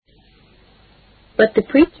But the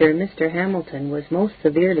preacher, Mr. Hamilton, was most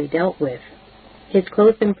severely dealt with. His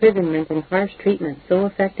close imprisonment and harsh treatment so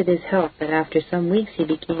affected his health that after some weeks he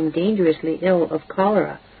became dangerously ill of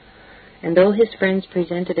cholera, and though his friends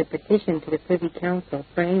presented a petition to the Privy Council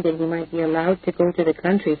praying that he might be allowed to go to the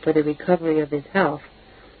country for the recovery of his health,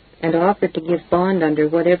 and offered to give bond under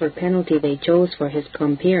whatever penalty they chose for his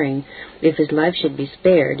compeering, if his life should be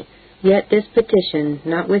spared, yet this petition,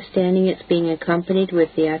 notwithstanding its being accompanied with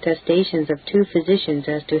the attestations of 2 physicians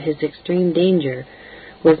as to his extreme danger,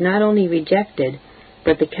 was not only rejected,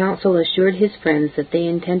 but the council assured his friends that they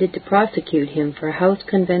intended to prosecute him for house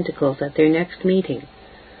conventicles at their next meeting.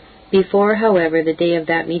 Before, however, the day of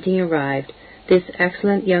that meeting arrived, this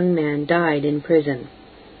excellent young man died in prison,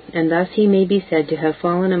 and thus he may be said to have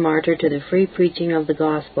fallen a martyr to the free preaching of the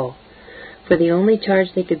gospel, for the only charge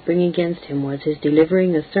they could bring against him was his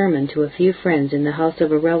delivering a sermon to a few friends in the house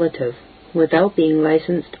of a relative, without being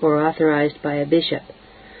licensed or authorized by a bishop,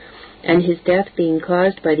 and his death being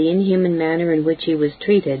caused by the inhuman manner in which he was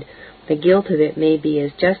treated, the guilt of it may be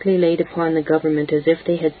as justly laid upon the government as if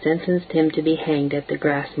they had sentenced him to be hanged at the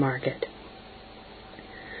grass market.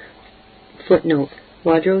 Footnote: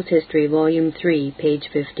 Wadrow's History, Volume 3, page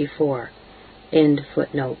 54. End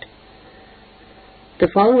footnote. The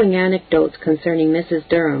following anecdotes concerning Mrs.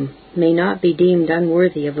 Durham may not be deemed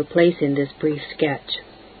unworthy of a place in this brief sketch,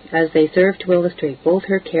 as they serve to illustrate both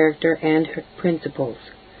her character and her principles.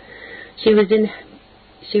 She was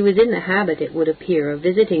in the habit, it would appear, of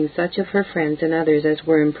visiting such of her friends and others as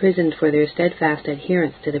were imprisoned for their steadfast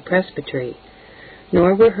adherence to the presbytery,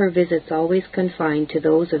 nor were her visits always confined to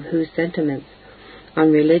those of whose sentiments on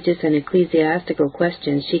religious and ecclesiastical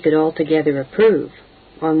questions she could altogether approve.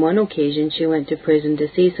 On one occasion she went to prison to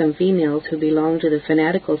see some females who belonged to the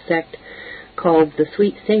fanatical sect called the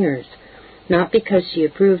Sweet Singers, not because she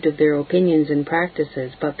approved of their opinions and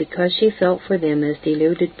practices, but because she felt for them as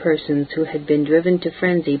deluded persons who had been driven to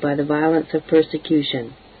frenzy by the violence of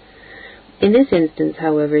persecution. In this instance,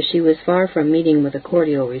 however, she was far from meeting with a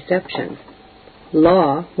cordial reception.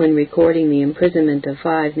 Law, when recording the imprisonment of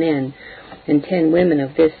 5 men and 10 women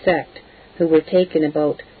of this sect, who were taken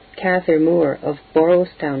about Cather Moore of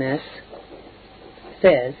Borrowstowness,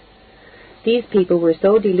 says, "These people were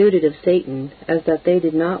so deluded of Satan as that they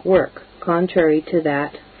did not work, contrary to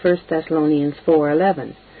that 1 Thessalonians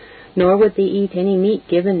 4:11, nor would they eat any meat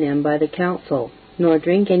given them by the council, nor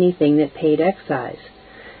drink anything that paid excise.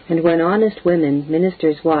 And when honest women,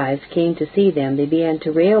 ministers' wives, came to see them, they began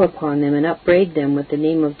to rail upon them and upbraid them with the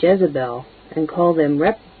name of Jezebel, and call them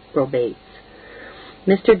reprobates.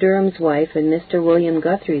 Mr. Durham's wife and Mr. William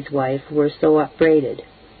Guthrie's wife were so upbraided."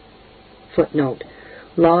 Footnote: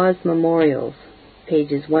 Law's Memorials,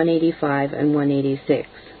 pages 185 and 186.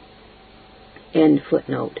 End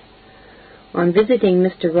footnote. On visiting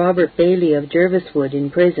Mr. Robert Bailey of Jerviswood in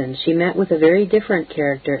prison, she met with a very different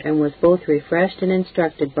character and was both refreshed and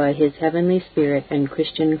instructed by his heavenly spirit and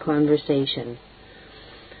Christian conversation.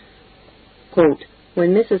 Quote,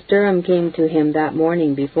 "When Mrs. Durham came to him that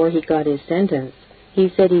morning before he got his sentence, he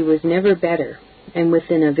said he was never better, and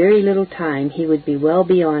within a very little time he would be well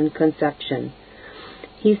beyond conception.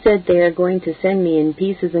 He said, 'They are going to send me in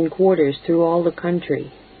pieces and quarters through all the country,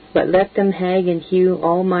 but let them hag and hew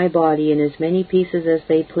all my body in as many pieces as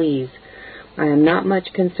they please. I am not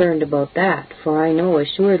much concerned about that, for I know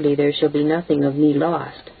assuredly there shall be nothing of me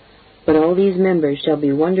lost. But all these members shall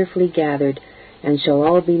be wonderfully gathered, and shall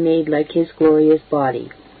all be made like his glorious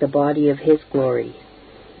body, the body of his glory.'"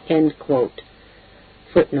 End quote.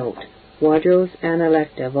 Footnote: Wadrow's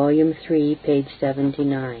Analecta, Volume 3, page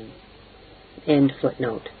 79. End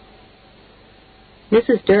footnote.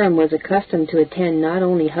 Mrs. Durham was accustomed to attend not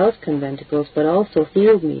only house conventicles but also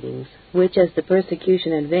field meetings, which, as the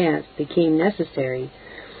persecution advanced, became necessary,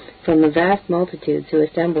 from the vast multitudes who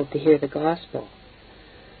assembled to hear the gospel.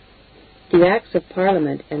 The Acts of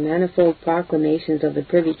Parliament and manifold proclamations of the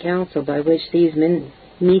Privy Council by which these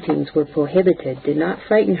meetings were prohibited did not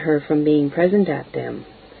frighten her from being present at them,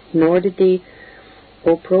 nor did the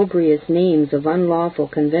opprobrious names of unlawful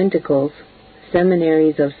conventicles,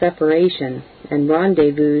 seminaries of separation, and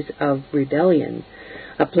rendezvous of rebellion,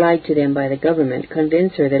 applied to them by the government,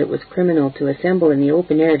 convince her that it was criminal to assemble in the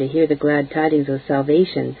open air to hear the glad tidings of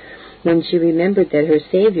salvation, when she remembered that her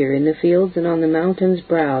Saviour in the fields and on the mountain's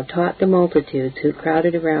brow taught the multitudes who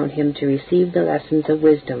crowded around him to receive the lessons of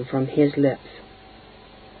wisdom from his lips.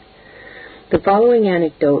 The following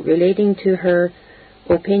anecdote relating to her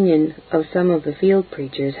opinion of some of the field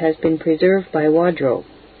preachers has been preserved by Wadrow.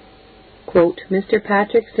 Quote, "Mr.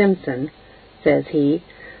 Patrick Simpson," says he,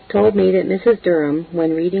 "told me that Mrs. Durham,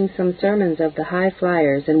 when reading some sermons of the High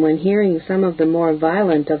Flyers and when hearing some of the more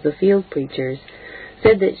violent of the field preachers,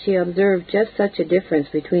 said that she observed just such a difference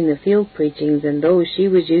between the field preachings and those she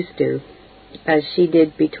was used to, as she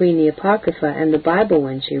did between the Apocrypha and the Bible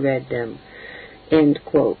when she read them. End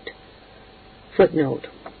quote. Footnote: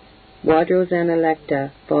 Wadros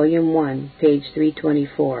Analecta, Volume 1, page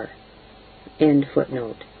 324. End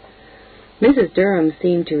footnote. Mrs. Durham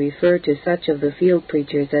seemed to refer to such of the field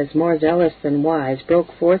preachers as more zealous than wise,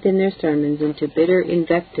 broke forth in their sermons into bitter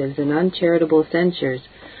invectives and uncharitable censures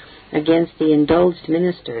against the indulged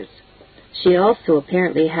ministers. She also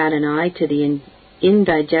apparently had an eye to the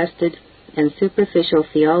indigested and superficial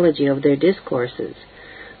theology of their discourses.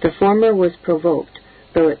 The former was provoked,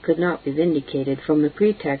 though it could not be vindicated, from the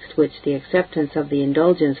pretext which the acceptance of the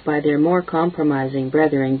indulgence by their more compromising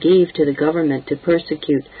brethren gave to the government to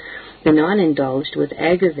persecute the non-indulged with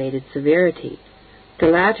aggravated severity. The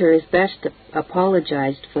latter is best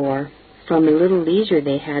apologized for from the little leisure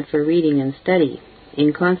they had for reading and study,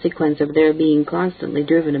 in consequence of their being constantly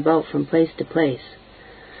driven about from place to place.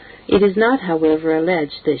 It is not, however,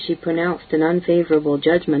 alleged that she pronounced an unfavorable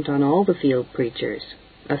judgment on all the field preachers,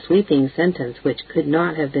 a sweeping sentence which could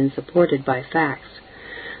not have been supported by facts,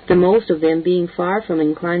 the most of them being far from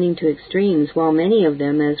inclining to extremes, while many of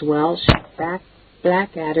them, as Welsh,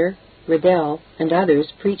 Blackadder, Riddell, and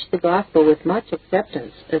others, preached the gospel with much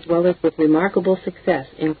acceptance, as well as with remarkable success,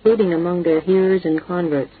 including among their hearers and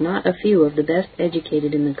converts not a few of the best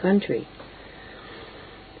educated in the country.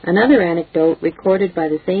 Another anecdote recorded by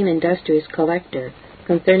the same industrious collector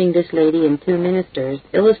concerning this lady and two ministers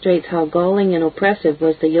illustrates how galling and oppressive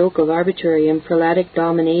was the yoke of arbitrary and prelatic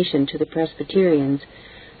domination to the Presbyterians,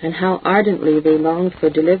 and how ardently they longed for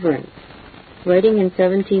deliverance. Writing in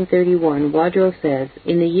 1731, Wadrow says,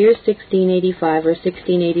 "In the year 1685 or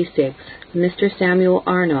 1686, Mr. Samuel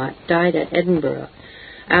Arnott died at Edinburgh,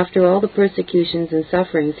 after all the persecutions and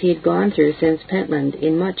sufferings he had gone through since Pentland,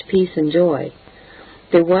 in much peace and joy.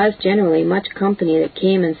 There was generally much company that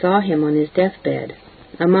came and saw him on his deathbed.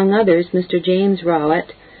 Among others, Mr. James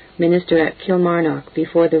Rowett, minister at Kilmarnock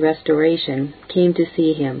before the Restoration, came to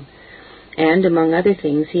see him. And, among other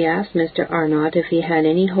things, he asked Mr. Arnott if he had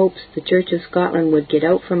any hopes the Church of Scotland would get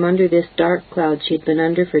out from under this dark cloud she'd been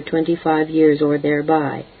under for 25 years or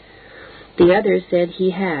thereby. The other said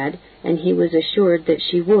he had, and he was assured that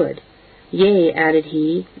she would. Yea, added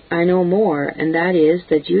he, I know more, and that is,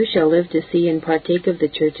 that you shall live to see and partake of the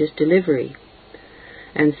Church's delivery.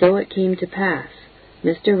 And so it came to pass.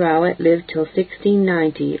 Mr. Rowett lived till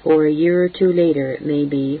 1690, or a year or two later, it may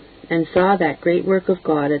be, and saw that great work of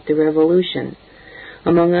God at the Revolution.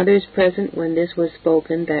 Among others present when this was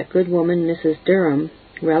spoken, that good woman Mrs. Durham,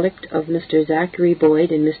 relict of Mr. Zachary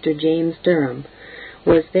Boyd and Mr. James Durham,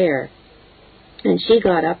 was there. And she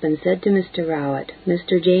got up and said to Mr. Rowett,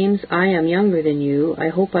 Mr. James, I am younger than you. I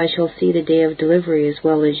hope I shall see the day of delivery as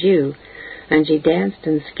well as you. And she danced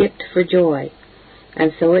and skipped for joy.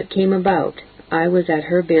 And so it came about. I was at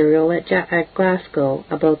her burial at Glasgow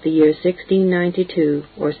about the year 1692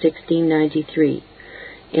 or 1693.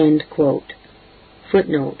 End quote.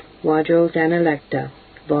 Footnote: Wadros Analecta,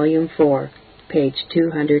 Volume 4, page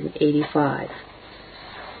 285.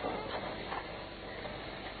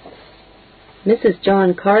 Mrs.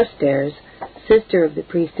 John Carstairs, sister of the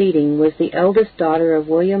preceding, was the eldest daughter of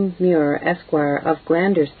William Muir, Esquire, of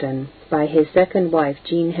Glanderston, by his second wife,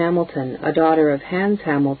 Jean Hamilton, a daughter of Hans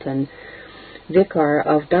Hamilton, Vicar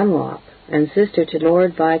of Dunlop, and sister to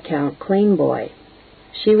Lord Viscount Claneboy.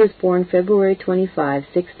 She was born February 25,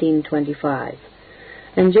 1625.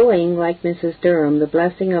 Enjoying, like Mrs. Durham, the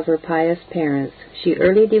blessing of her pious parents, she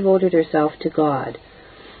early devoted herself to God,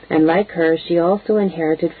 and like her, she also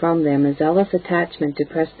inherited from them a zealous attachment to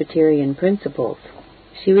Presbyterian principles.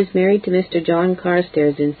 She was married to Mr. John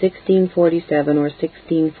Carstairs in 1647 or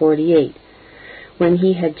 1648, when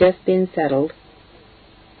he had just been settled,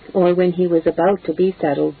 or when he was about to be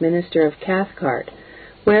settled, minister of Cathcart,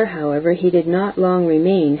 where, however, he did not long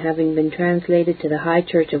remain, having been translated to the High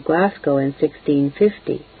Church of Glasgow in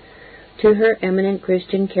 1650. To her eminent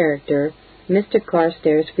Christian character, Mr.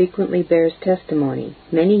 Carstairs frequently bears testimony,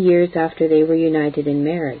 many years after they were united in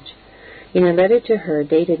marriage. In a letter to her,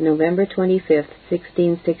 dated November 25,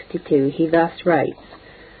 1662, he thus writes,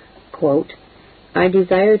 quote, I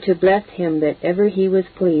desire to bless him that ever he was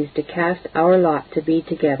pleased to cast our lot to be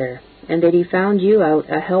together, and that he found you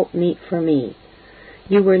out a helpmeet for me.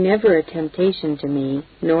 You were never a temptation to me,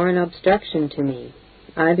 nor an obstruction to me,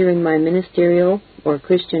 either in my ministerial or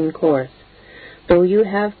Christian course, though you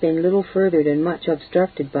have been little further than much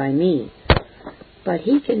obstructed by me. But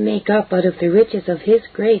he can make up out of the riches of his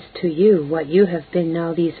grace to you what you have been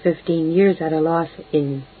now these 15 years at a loss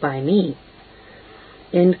in by me.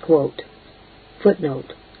 End quote.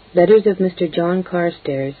 Footnote: Letters of Mr. John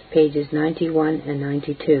Carstairs, pages 91 and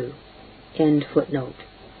 92. End footnote.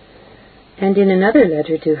 And in another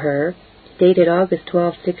letter to her, dated August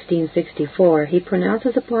 12, 1664, he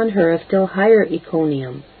pronounces upon her a still higher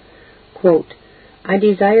encomium. Quote, I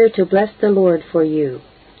desire to bless the Lord for you.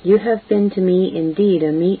 You have been to me indeed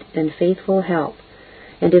a meet and faithful help,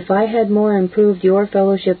 and if I had more improved your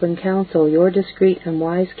fellowship and counsel, your discreet and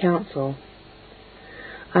wise counsel,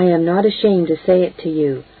 I am not ashamed to say it to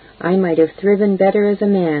you, I might have thriven better as a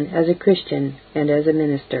man, as a Christian, and as a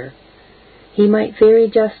minister. He might very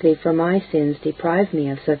justly for my sins deprive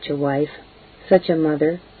me of such a wife, such a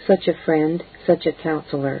mother, such a friend, such a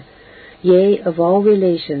counselor, yea, of all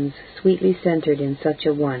relations sweetly centered in such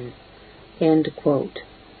a one. End quote.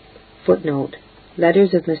 Footnote.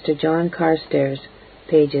 Letters of Mr. John Carstairs,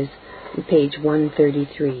 page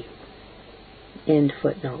 133. End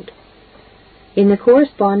footnote. In the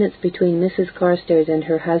correspondence between Mrs. Carstairs and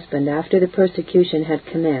her husband after the persecution had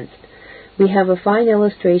commenced, we have a fine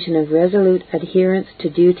illustration of resolute adherence to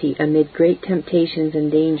duty amid great temptations and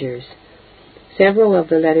dangers. Several of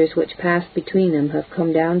the letters which passed between them have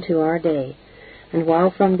come down to our day, and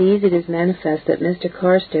while from these it is manifest that Mr.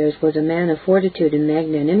 Carstairs was a man of fortitude and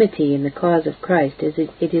magnanimity in the cause of Christ,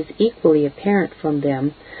 it is equally apparent from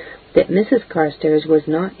them that Mrs. Carstairs was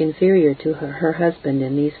not inferior to her husband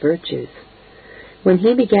in these virtues. When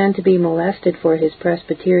he began to be molested for his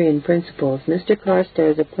Presbyterian principles, Mr.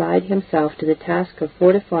 Carstairs applied himself to the task of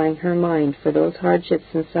fortifying her mind for those hardships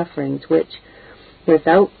and sufferings which,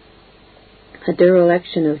 without a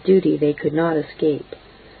dereliction of duty, they could not escape.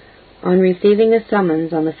 On receiving a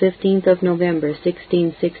summons on the 15th of November,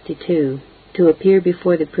 1662, to appear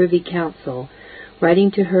before the Privy Council,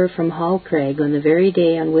 writing to her from Hall Craig on the very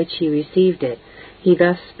day on which he received it, he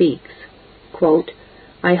thus speaks, quote,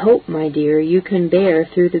 I hope, my dear, you can bear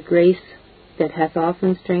through the grace that hath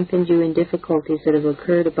often strengthened you in difficulties that have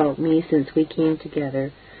occurred about me since we came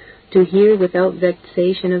together, to hear without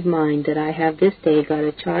vexation of mind that I have this day got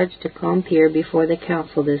a charge to compere before the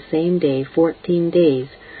council this same day 14 days,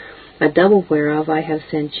 a double whereof I have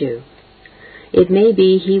sent you. It may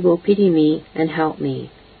be he will pity me and help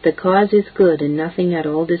me. The cause is good and nothing at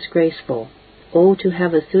all disgraceful. Oh, to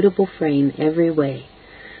have a suitable frame every way.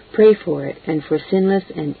 Pray for it, and for sinless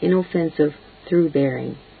and inoffensive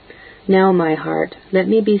through-bearing. Now, my heart, let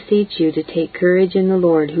me beseech you to take courage in the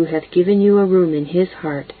Lord, who hath given you a room in his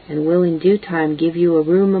heart, and will in due time give you a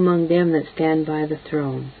room among them that stand by the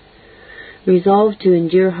throne. Resolve to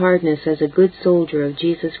endure hardness as a good soldier of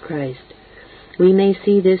Jesus Christ. We may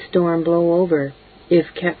see this storm blow over, if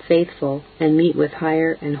kept faithful, and meet with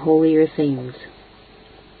higher and holier things.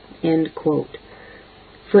 End quote.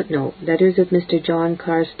 Footnote. Letters of Mr. John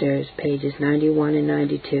Carstairs, pages 91 and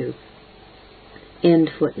 92. End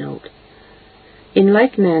footnote. In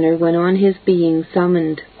like manner, when on his being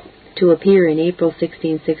summoned to appear in April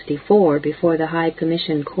 1664 before the High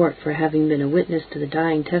Commission Court for having been a witness to the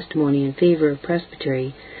dying testimony in favor of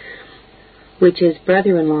Presbytery, which his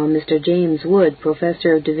brother-in-law, Mr. James Wood,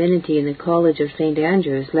 professor of divinity in the College of St.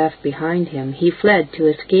 Andrews, left behind him, he fled to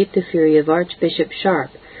escape the fury of Archbishop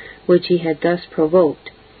Sharp, which he had thus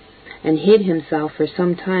provoked, and hid himself for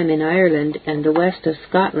some time in Ireland and the west of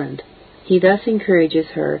Scotland. He thus encourages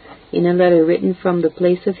her in a letter written from the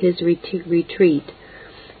place of his retreat,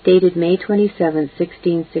 dated May 27,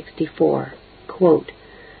 1664, quote,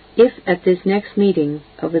 If at this next meeting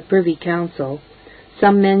of the Privy Council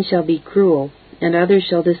some men shall be cruel, and others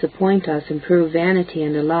shall disappoint us and prove vanity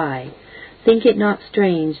and a lie, think it not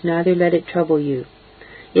strange, neither let it trouble you.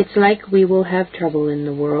 It's like we will have trouble in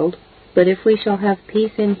the world, but if we shall have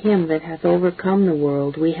peace in him that hath overcome the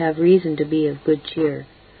world, we have reason to be of good cheer.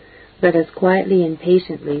 Let us quietly and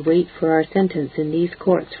patiently wait for our sentence in these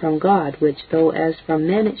courts from God, which, though as from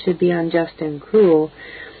men it should be unjust and cruel,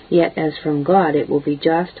 yet as from God it will be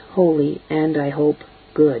just, holy, and, I hope,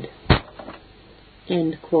 good.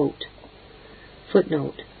 End quote.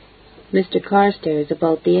 Footnote. Mr. Carstairs,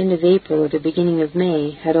 about the end of April or the beginning of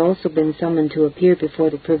May, had also been summoned to appear before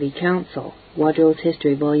the Privy Council. Wadrow's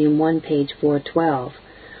History, Volume 1, page 412.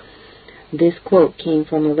 This quote came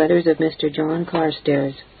from the letters of Mr. John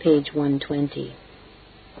Carstairs, page 120.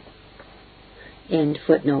 End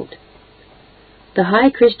footnote. The high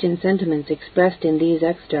Christian sentiments expressed in these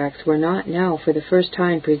extracts were not now for the first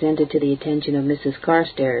time presented to the attention of Mrs.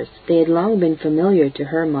 Carstairs. They had long been familiar to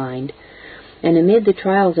her mind, and amid the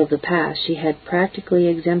trials of the past she had practically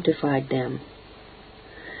exemplified them.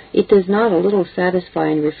 It does not a little satisfy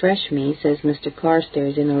and refresh me, says Mr.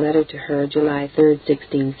 Carstairs in a letter to her, July 3,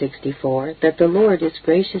 1664, that the Lord is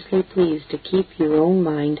graciously pleased to keep your own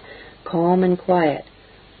mind calm and quiet,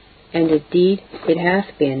 and indeed it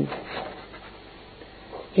hath been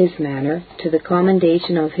his manner, to the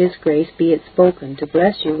commendation of his grace be it spoken, to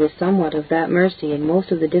bless you with somewhat of that mercy in most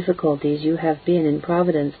of the difficulties you have been in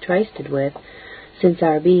providence trysted with since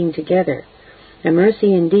our being together, a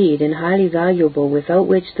mercy indeed and highly valuable, without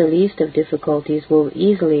which the least of difficulties will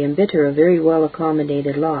easily embitter a very well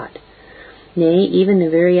accommodated lot, nay, even the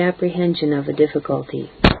very apprehension of a difficulty.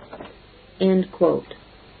 End quote.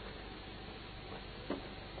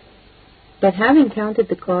 But having counted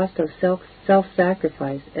the cost of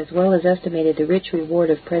self-sacrifice, as well as estimated the rich reward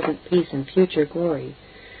of present peace and future glory,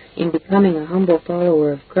 in becoming a humble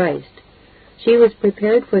follower of Christ, she was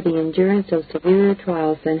prepared for the endurance of severer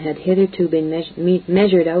trials than had hitherto been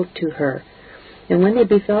measured out to her, and when they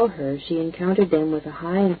befell her, she encountered them with a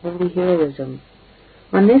high and holy heroism.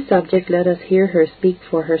 On this subject let us hear her speak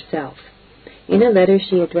for herself. In a letter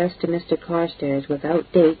she addressed to Mr. Carstairs, without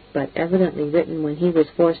date, but evidently written when he was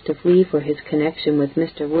forced to flee for his connection with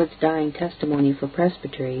Mr. Wood's dying testimony for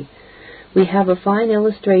presbytery, we have a fine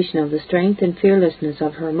illustration of the strength and fearlessness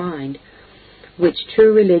of her mind, which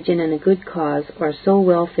true religion and a good cause are so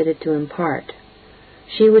well fitted to impart.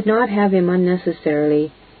 She would not have him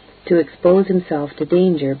unnecessarily to expose himself to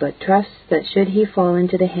danger, but trusts that should he fall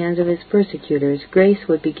into the hands of his persecutors, grace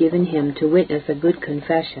would be given him to witness a good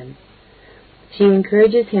confession. She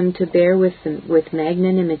encourages him to bear with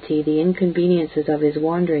magnanimity the inconveniences of his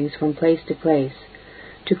wanderings from place to place,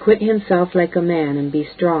 to quit himself like a man and be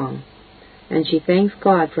strong, and she thanks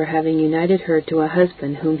God for having united her to a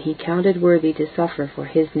husband whom he counted worthy to suffer for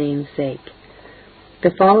his name's sake.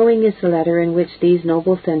 The following is the letter in which these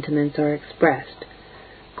noble sentiments are expressed.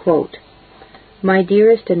 Quote, My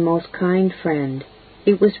dearest and most kind friend,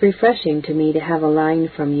 it was refreshing to me to have a line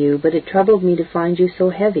from you, but it troubled me to find you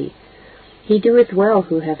so heavy. He doeth well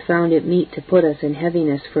who hath found it meet to put us in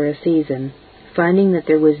heaviness for a season, finding that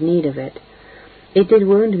there was need of it. It did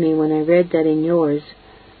wound me when I read that in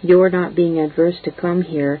your not being adverse to come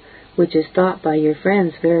here, which is thought by your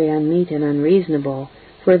friends very unmeet and unreasonable,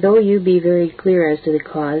 for though you be very clear as to the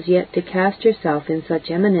cause, yet to cast yourself in such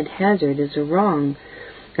eminent hazard is a wrong,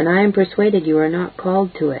 and I am persuaded you are not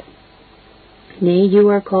called to it. Nay, you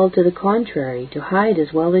are called to the contrary, to hide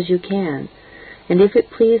as well as you can. And if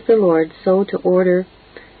it please the Lord so to order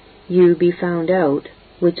you be found out,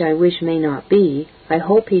 which I wish may not be, I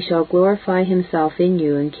hope he shall glorify himself in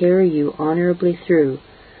you and carry you honorably through.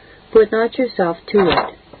 Put not yourself to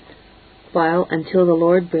it, while until the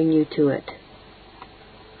Lord bring you to it.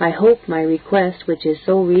 I hope my request, which is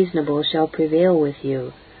so reasonable, shall prevail with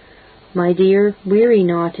you. My dear, weary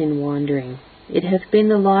not in wandering. It hath been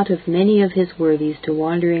the lot of many of his worthies to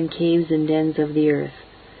wander in caves and dens of the earth.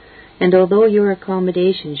 And although your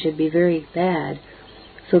accommodation should be very bad,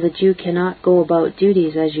 so that you cannot go about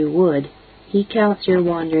duties as you would, he counts your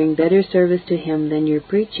wandering better service to him than your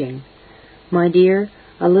preaching. My dear,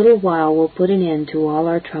 a little while will put an end to all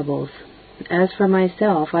our troubles. As for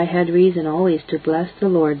myself, I had reason always to bless the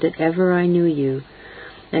Lord that ever I knew you,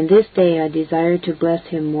 and this day I desire to bless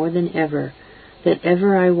him more than ever, that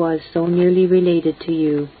ever I was so nearly related to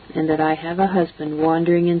you, and that I have a husband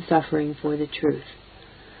wandering and suffering for the truth.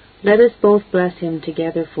 Let us both bless him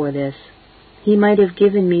together for this. He might have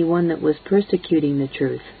given me one that was persecuting the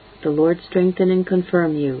truth. The Lord strengthen and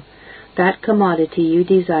confirm you. That commodity you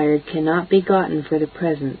desired cannot be gotten for the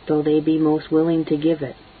present, though they be most willing to give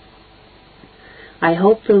it. I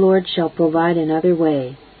hope the Lord shall provide another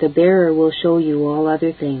way. The bearer will show you all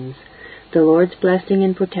other things. The Lord's blessing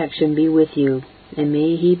and protection be with you, and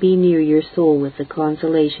may he be near your soul with the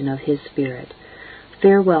consolation of his Spirit.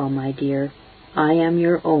 Farewell, my dear. I am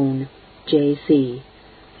your own, J.C.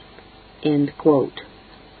 End quote.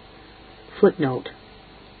 Footnote.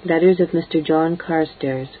 Letters of Mr. John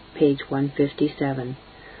Carstairs, page 157.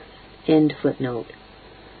 End footnote.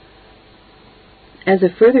 As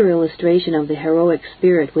a further illustration of the heroic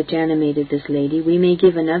spirit which animated this lady, we may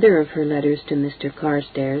give another of her letters to Mr.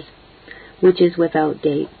 Carstairs, which is without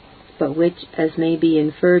date, but which, as may be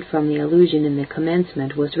inferred from the allusion in the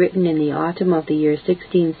commencement, was written in the autumn of the year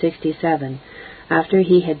 1667, after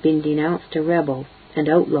he had been denounced a rebel and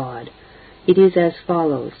outlawed. It is as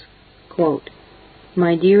follows, quote,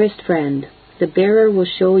 My dearest friend, the bearer will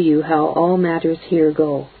show you how all matters here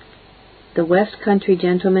go. The West Country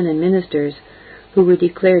gentlemen and ministers who were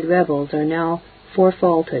declared rebels are now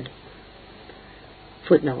forfaulted.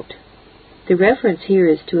 Footnote. The reference here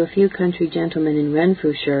is to a few country gentlemen in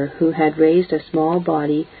Renfrewshire who had raised a small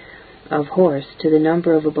body of horse to the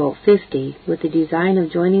number of about 50, with the design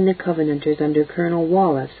of joining the Covenanters under Colonel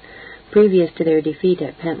Wallace, previous to their defeat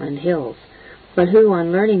at Pentland Hills, but who,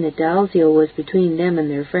 on learning that Dalziel was between them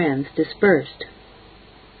and their friends, dispersed.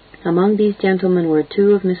 Among these gentlemen were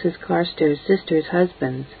two of Mrs. Carstairs' sisters'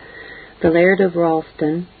 husbands, the Laird of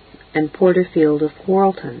Ralston and Porterfield of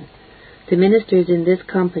Quarlton. The ministers in this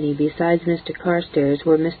company, besides Mr. Carstairs,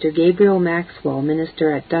 were Mr. Gabriel Maxwell,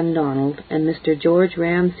 minister at Dundonald, and Mr. George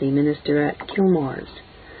Ramsay, minister at Kilmore's.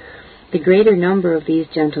 The greater number of these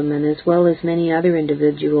gentlemen, as well as many other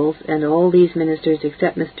individuals, and all these ministers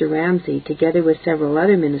except Mr. Ramsay, together with several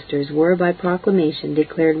other ministers, were by proclamation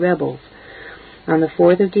declared rebels on the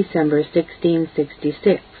 4th of December,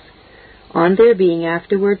 1666. On their being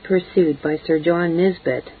afterward pursued by Sir John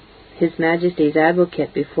Nisbet, His Majesty's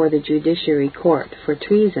advocate before the Judiciary Court, for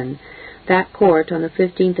treason, that court, on the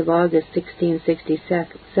 15th of August,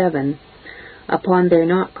 1667, upon their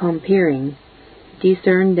not compeering,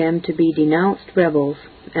 discerned them to be denounced rebels,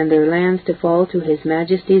 and their lands to fall to His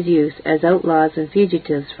Majesty's use as outlaws and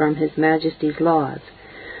fugitives from His Majesty's laws.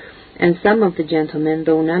 And some of the gentlemen,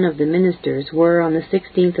 though none of the ministers, were on the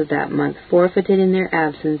 16th of that month forfeited in their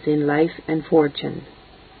absence in life and fortune.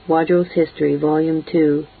 Wadrow's History, Volume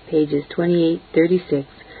 2, pages 28, 36,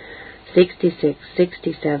 66,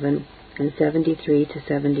 67, and 73 to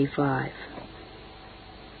 75.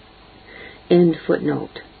 End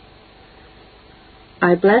footnote.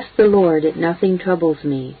 I bless the Lord, it nothing troubles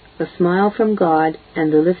me. A smile from God,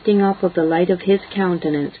 and the lifting up of the light of His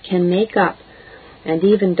countenance can make up, and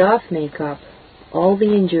even doth make up, all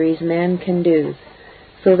the injuries man can do,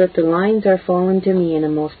 so that the lines are fallen to me in a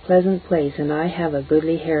most pleasant place, and I have a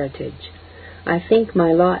goodly heritage. I think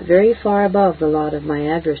my lot very far above the lot of my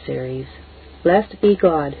adversaries. Blessed be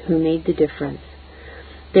God, who made the difference,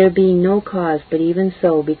 there being no cause, but even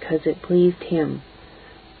so, because it pleased Him.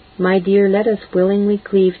 My dear, let us willingly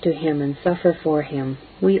cleave to Him and suffer for Him.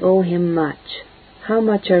 We owe Him much. How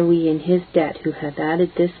much are we in His debt, who hath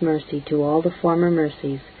added this mercy to all the former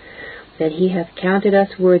mercies, that He hath counted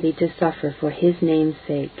us worthy to suffer for His name's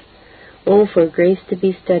sake. Oh, for grace to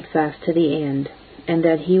be steadfast to the end, and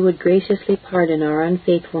that He would graciously pardon our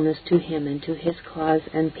unfaithfulness to Him and to His cause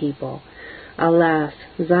and people. Alas,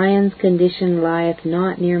 Zion's condition lieth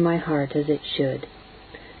not near my heart as it should.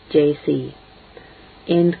 J.C.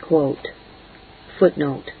 End quote.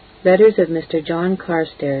 Footnote. Letters of Mr. John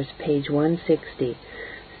Carstairs, page 160.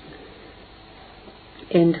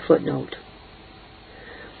 End footnote.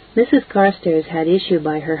 Mrs. Carstairs had issue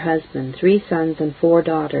by her husband 3 sons and 4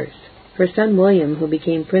 daughters. Her son William, who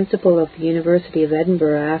became principal of the University of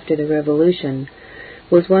Edinburgh after the Revolution,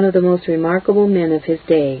 was one of the most remarkable men of his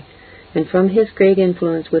day, and from his great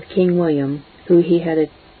influence with King William, who he had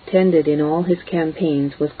attended in all his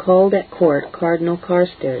campaigns, was called at court Cardinal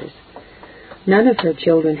Carstairs. None of her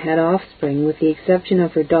children had offspring, with the exception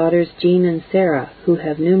of her daughters Jean and Sarah, who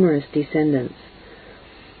have numerous descendants.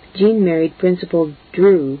 Jean married Principal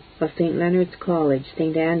Drew of St. Leonard's College,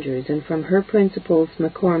 St. Andrews, and from her principals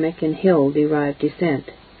McCormick and Hill derived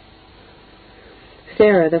descent.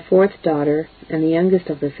 Sarah, the 4th daughter and the youngest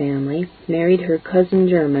of the family, married her cousin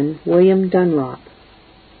german, William Dunlop.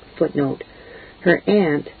 Footnote. Her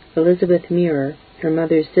aunt, Elizabeth Muir, her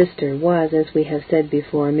mother's sister, was, as we have said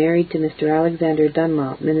before, married to Mr. Alexander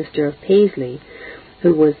Dunlop, minister of Paisley,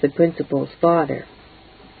 who was the principal's father.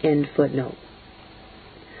 End footnote.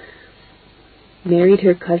 Married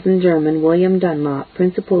her cousin german, William Dunlop,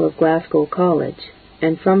 principal of Glasgow College,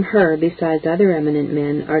 and from her, besides other eminent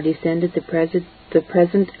men, are descended the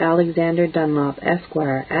present Alexander Dunlop,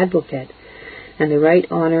 Esquire, advocate, and the Right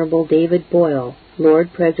Honourable David Boyle,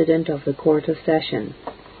 Lord President of the Court of Session.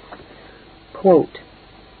 Quote,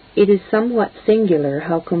 it is somewhat singular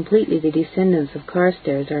how completely the descendants of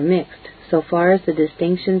Carstairs are mixed, so far as the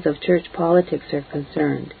distinctions of church politics are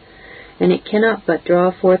concerned, and it cannot but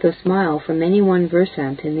draw forth a smile from any one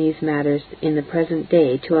versant in these matters in the present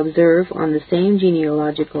day to observe on the same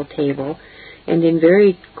genealogical table, and in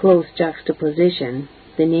very close juxtaposition,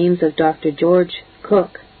 the names of Dr. George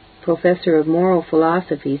Cook, Professor of Moral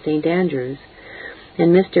Philosophy, St. Andrews,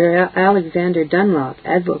 and Mr. Alexander Dunlop,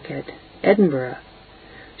 Advocate, Edinburgh.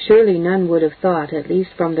 Surely none would have thought, at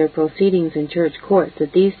least from their proceedings in church courts,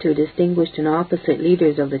 that these 2 distinguished and opposite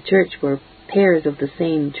leaders of the church were pairs of the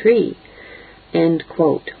same tree. End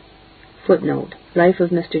quote. Footnote. Life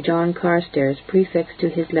of Mr. John Carstairs, prefixed to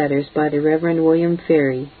his letters by the Reverend William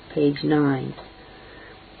Ferry, page 9.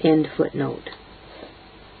 End footnote.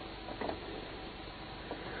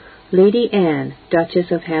 Lady Anne,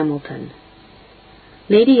 Duchess of Hamilton.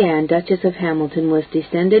 Lady Anne, Duchess of Hamilton, was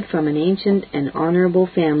descended from an ancient and honourable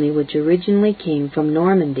family which originally came from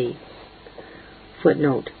Normandy.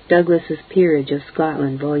 Footnote. Douglas's Peerage of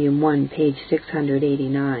Scotland, Volume 1, page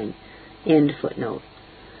 689. End footnote.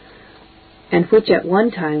 and which at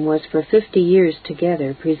one time was for 50 years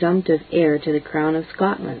together presumptive heir to the crown of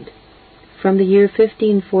Scotland. From the year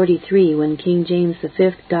 1543, when King James V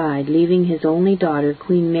died, leaving his only daughter,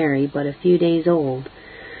 Queen Mary, but a few days old,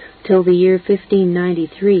 till the year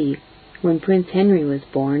 1593, when Prince Henry was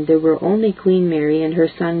born, there were only Queen Mary and her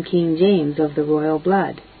son King James of the royal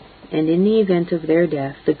blood, and in the event of their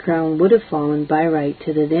death, the crown would have fallen by right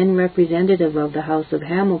to the then representative of the House of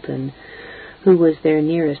Hamilton, who was their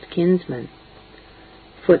nearest kinsman.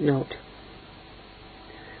 Footnote: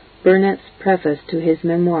 Burnet's preface to his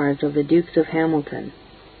memoirs of the Dukes of Hamilton.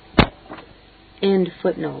 End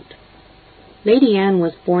footnote. Lady Anne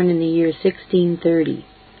was born in the year 1630.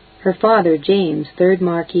 Her father, James, 3rd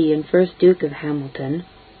Marquis and 1st Duke of Hamilton,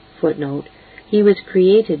 footnote, he was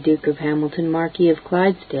created Duke of Hamilton, Marquis of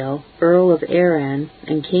Clydesdale, Earl of Arran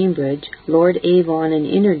and Cambridge, Lord Avon and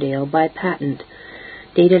Innerdale by patent,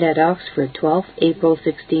 dated at Oxford, 12th April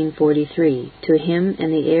 1643, to him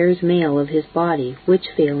and the heirs male of his body, which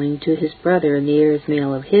failing to his brother and the heirs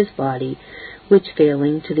male of his body, which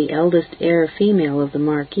failing to the eldest heir female of the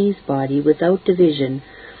Marquis's body without division,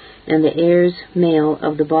 and the heirs male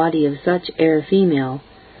of the body of such heir female,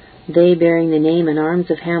 they bearing the name and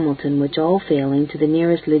arms of Hamilton, which all failing to the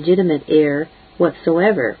nearest legitimate heir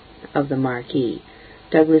whatsoever of the Marquis.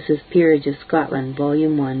 Douglas's Peerage of Scotland,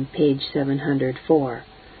 Volume 1, page 704.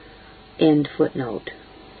 End footnote.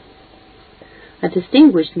 A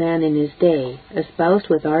distinguished man in his day, espoused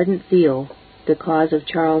with ardent zeal the cause of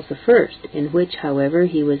Charles I, in which, however,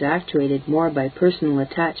 he was actuated more by personal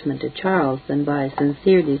attachment to Charles than by a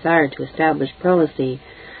sincere desire to establish prelacy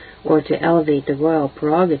or to elevate the royal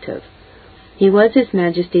prerogative. He was His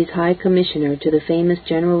Majesty's High Commissioner to the famous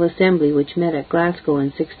General Assembly which met at Glasgow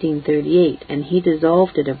in 1638, and he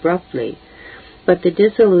dissolved it abruptly. But the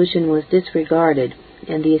dissolution was disregarded,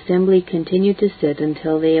 and the Assembly continued to sit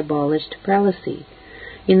until they abolished prelacy.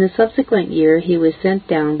 In the subsequent year he was sent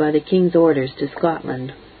down by the King's orders to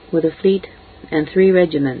Scotland, with a fleet and 3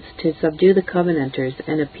 regiments, to subdue the Covenanters,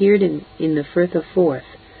 and appeared in the Firth of Forth.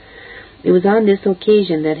 It was on this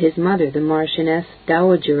occasion that his mother, the Marchioness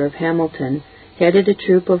Dowager of Hamilton, headed a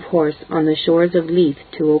troop of horse on the shores of Leith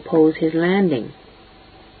to oppose his landing.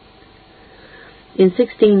 In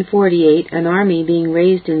 1648, an army being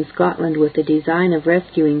raised in Scotland with the design of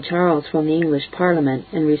rescuing Charles from the English Parliament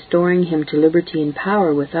and restoring him to liberty and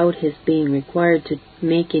power without his being required to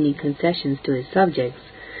make any concessions to his subjects,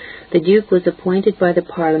 the Duke was appointed by the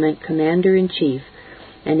Parliament Commander-in-Chief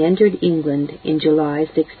and entered England in July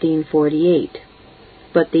 1648.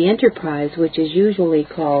 But the enterprise, which is usually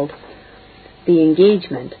called the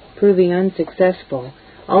engagement, proving unsuccessful,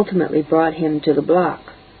 ultimately brought him to the block.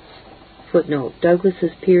 Footnote: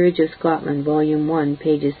 Douglas's Peerage of Scotland, Volume 1,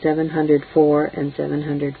 pages 704 and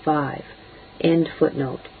 705. End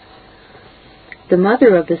footnote. The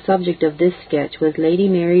mother of the subject of this sketch was Lady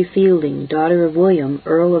Mary Fielding, daughter of William,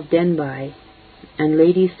 Earl of Denbigh, and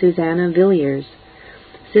Lady Susanna Villiers,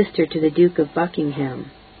 sister to the Duke of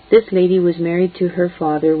Buckingham. This lady was married to her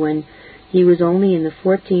father when he was only in the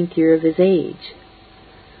 14th year of his age.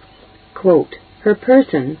 Quote, her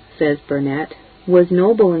person, says Burnet, was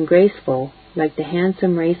noble and graceful, like the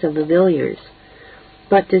handsome race of the Villiers,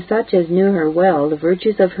 but to such as knew her well, the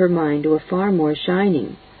virtues of her mind were far more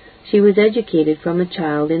shining. She was educated from a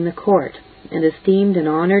child in the court, and esteemed and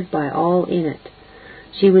honoured by all in it.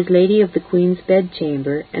 She was lady of the Queen's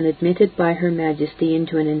bedchamber, and admitted by Her Majesty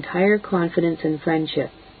into an entire confidence and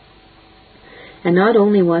friendship. And not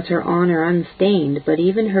only was her honour unstained, but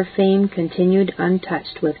even her fame continued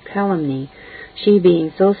untouched with calumny, she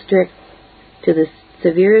being so strict to the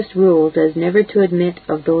severest rules as never to admit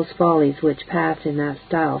of those follies which pass in that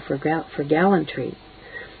style for gallantry.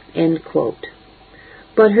 End quote.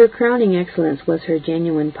 But her crowning excellence was her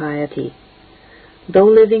genuine piety. Though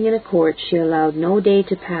living in a court, she allowed no day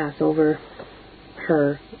to pass over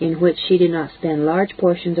her in which she did not spend large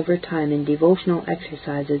portions of her time in devotional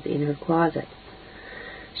exercises in her closet.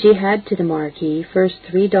 She had to the Marquis first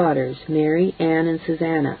 3 daughters, Mary, Anne, and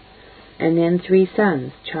Susanna, and then 3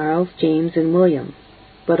 sons, Charles, James, and William.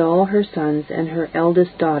 But all her sons and her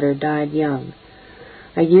eldest daughter died young.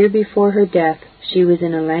 A year before her death, she was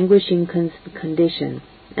in a languishing condition,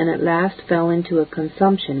 and at last fell into a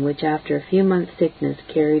consumption which after a few months' sickness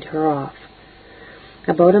carried her off.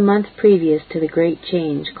 About a month previous to the great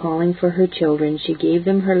change, calling for her children, she gave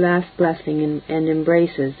them her last blessing and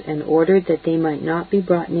embraces, and ordered that they might not be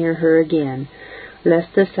brought near her again,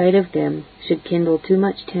 lest the sight of them should kindle too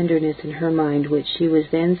much tenderness in her mind, which she was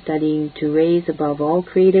then studying to raise above all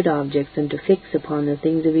created objects and to fix upon the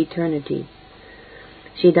things of eternity.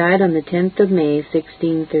 She died on the 10th of May,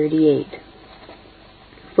 1638.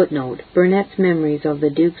 Footnote: Burnet's Memories of the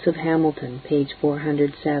Dukes of Hamilton, page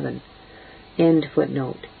 407. End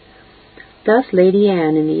footnote. Thus Lady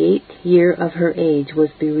Anne, in the 8th year of her age, was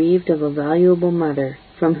bereaved of a valuable mother,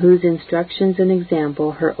 from whose instructions and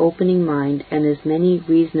example her opening mind, and as many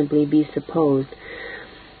reasonably be supposed,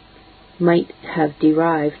 might have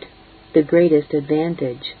derived the greatest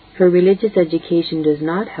advantage. Her religious education does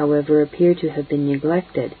not, however, appear to have been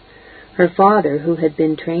neglected. Her father, who had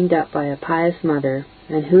been trained up by a pious mother,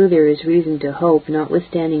 and who, there is reason to hope,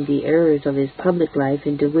 notwithstanding the errors of his public life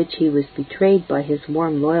into which he was betrayed by his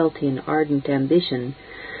warm loyalty and ardent ambition,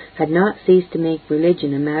 had not ceased to make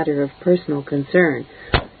religion a matter of personal concern,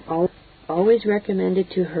 always recommended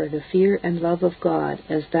to her the fear and love of God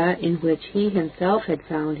as that in which he himself had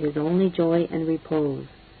found his only joy and repose.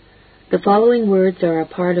 The following words are a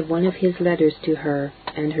part of one of his letters to her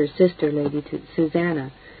and her sister, Lady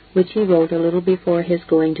Susanna, which he wrote a little before his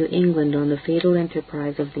going to England on the fatal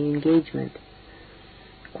enterprise of the engagement.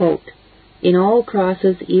 Quote, "In all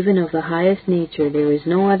crosses, even of the highest nature, there is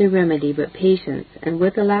no other remedy but patience, and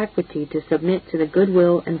with alacrity to submit to the good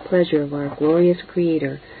will and pleasure of our glorious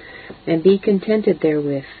Creator, and be contented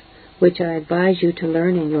therewith, which I advise you to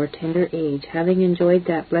learn in your tender age, having enjoyed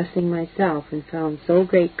that blessing myself, and found so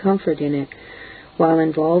great comfort in it, while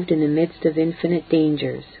involved in the midst of infinite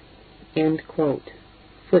dangers." End quote.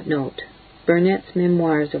 Footnote: Burnet's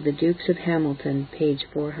Memoirs of the Dukes of Hamilton, page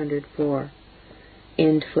 404.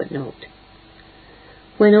 End footnote.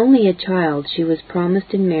 When only a child, she was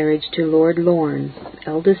promised in marriage to Lord Lorne,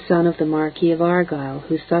 eldest son of the Marquis of Argyll,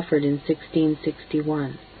 who suffered in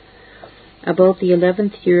 1661. About the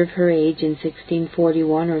 11th year of her age, in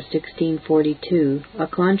 1641 or 1642, a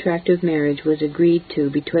contract of marriage was agreed to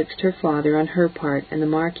betwixt her father on her part and the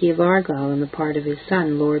Marquis of Argyll on the part of his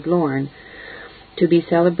son, Lord Lorne, to be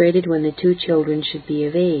celebrated when the two children should be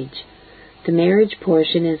of age. The marriage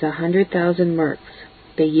portion is 100,000 merks,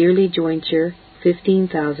 the yearly jointure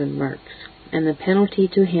 15,000 merks, and the penalty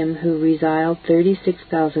to him who resiled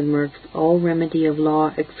 36,000 merks, all remedy of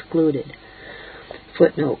law excluded.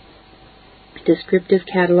 Footnote: Descriptive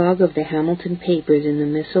Catalogue of the Hamilton Papers in the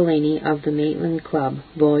Miscellany of the Maitland Club,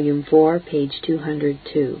 Volume 4, page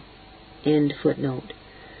 202. End footnote.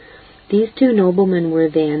 These two noblemen were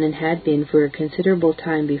then, and had been for a considerable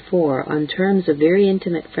time before, on terms of very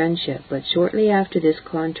intimate friendship, but shortly after this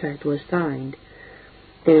contract was signed,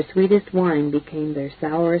 their sweetest wine became their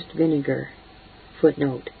sourest vinegar.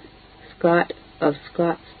 Footnote: Scott of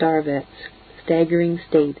Scott's Starvett's Staggering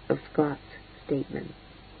State of Scott's Statesman.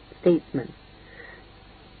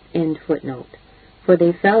 End footnote. For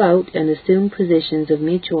they fell out and assumed positions of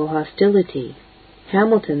mutual hostility.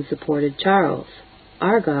 Hamilton supported Charles.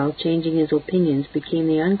 Argyll, changing his opinions, became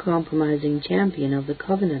the uncompromising champion of the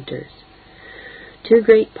Covenanters. Two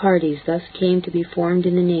great parties thus came to be formed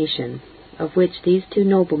in the nation, of which these two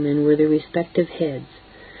noblemen were the respective heads,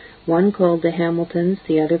 one called the Hamiltons,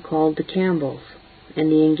 the other called the Campbells,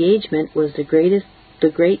 and the engagement was the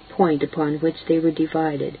great point upon which they were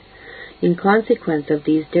divided. In consequence of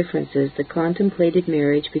these differences, the contemplated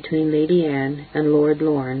marriage between Lady Anne and Lord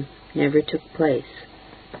Lorne never took place.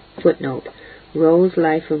 Footnote: Rowe's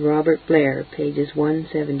Life of Robert Blair, pages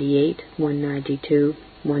 178, 192,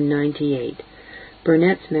 198.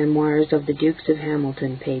 Burnet's Memoirs of the Dukes of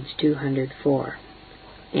Hamilton, page 204.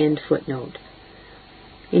 End footnote.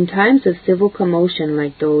 In times of civil commotion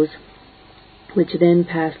like those which then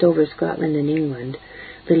passed over Scotland and England,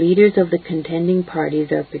 the leaders of the contending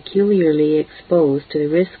parties are peculiarly exposed to the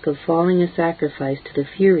risk of falling a sacrifice to the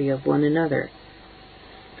fury of one another.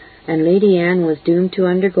 And Lady Anne was doomed to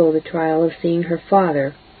undergo the trial of seeing her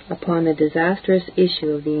father, upon the disastrous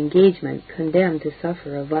issue of the engagement, condemned to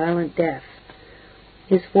suffer a violent death.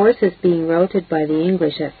 His forces being routed by the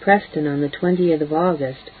English at Preston on the 20th of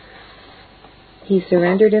August, he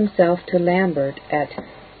surrendered himself to Lambert at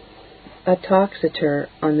Uttoxeter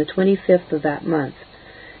on the 25th of that month,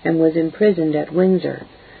 and was imprisoned at Windsor.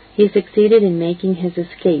 He succeeded in making his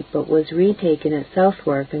escape, but was retaken at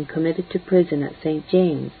Southwark and committed to prison at St.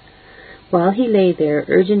 James. While he lay there,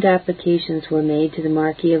 urgent applications were made to the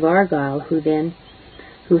Marquis of Argyll,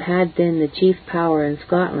 who had then the chief power in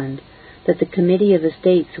Scotland, that the Committee of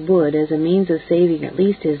Estates would, as a means of saving at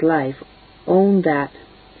least his life, own that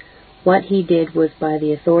what he did was by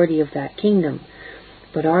the authority of that kingdom.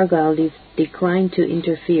 But Argyll declined to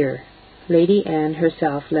interfere. Lady Anne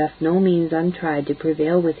herself left no means untried to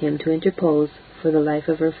prevail with him to interpose for the life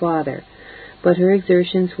of her father, but her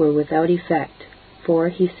exertions were without effect. For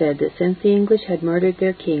he said that since the English had murdered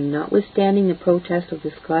their king, notwithstanding the protest of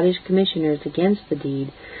the Scottish commissioners against the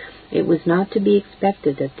deed, it was not to be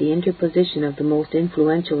expected that the interposition of the most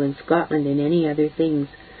influential in Scotland in any other things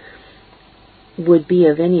would be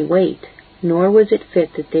of any weight, nor was it fit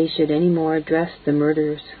that they should any more address the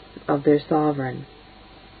murders of their sovereign.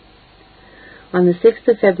 On the 6th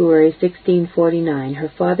of February, 1649,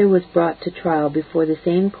 her father was brought to trial before the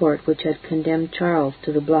same court which had condemned Charles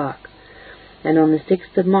to the block, and on the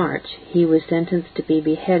 6th of March he was sentenced to be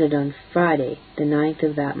beheaded on Friday, the 9th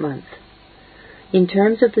of that month. In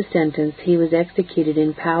terms of the sentence, he was executed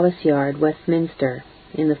in Palace Yard, Westminster,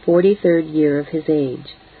 in the 43rd year of his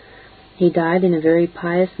age. He died in a very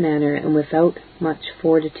pious manner and without much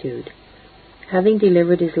fortitude. Having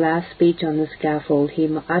delivered his last speech on the scaffold, he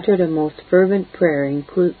uttered a most fervent prayer,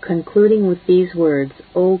 concluding with these words,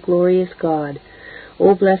 O glorious God,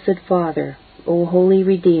 O blessed Father, O holy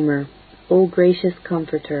Redeemer, O gracious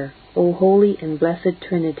Comforter, O holy and blessed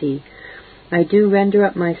Trinity, I do render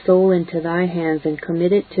up my soul into thy hands and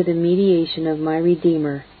commit it to the mediation of my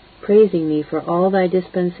Redeemer, praising thee for all thy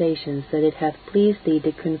dispensations that it hath pleased thee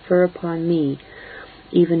to confer upon me,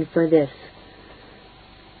 even for this.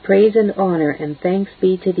 Praise and honor and thanks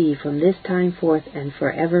be to thee from this time forth and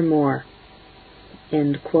for evermore.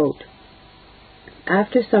 End quote.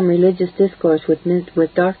 After some religious discourse with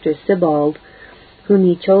Dr. Sibbald, whom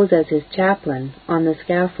he chose as his chaplain, on the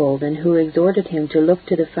scaffold, and who exhorted him to look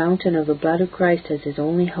to the fountain of the blood of Christ as his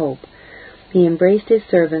only hope, he embraced his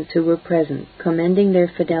servants who were present, commending their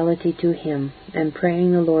fidelity to him, and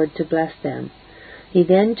praying the Lord to bless them. He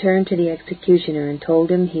then turned to the executioner and told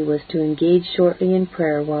him he was to engage shortly in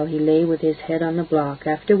prayer while he lay with his head on the block,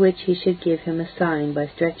 after which he should give him a sign by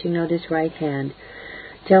stretching out his right hand,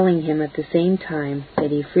 telling him at the same time that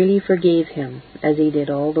he freely forgave him, as he did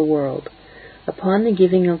all the world. Upon the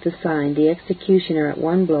giving of the sign, the executioner at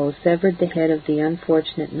one blow severed the head of the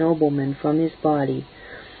unfortunate nobleman from his body,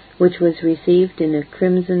 which was received in a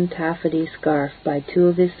crimson taffety scarf by two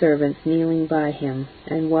of his servants kneeling by him,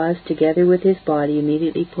 and was, together with his body,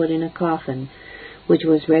 immediately put in a coffin, which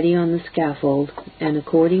was ready on the scaffold, and,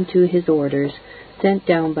 according to his orders, sent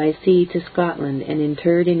down by sea to Scotland and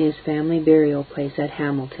interred in his family burial place at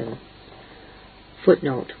Hamilton.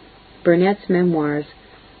 Footnote: Burnet's Memoirs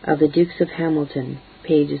of the Dukes of Hamilton,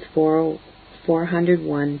 pages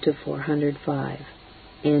 401 to 405.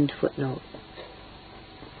 End footnote.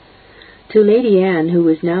 To Lady Anne, who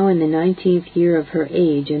was now in the 19th year of her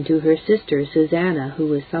age, and to her sister Susanna, who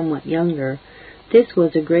was somewhat younger, this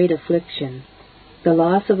was a great affliction. The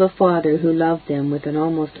loss of a father who loved them with an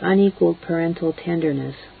almost unequaled parental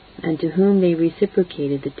tenderness, and to whom they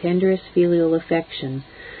reciprocated the tenderest filial affection,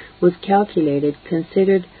 was calculated,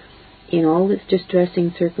 considered in all its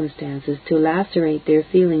distressing circumstances, to lacerate their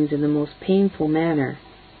feelings in the most painful manner,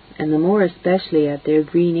 and the more especially at their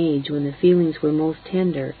green age, when the feelings were most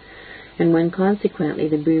tender, and when consequently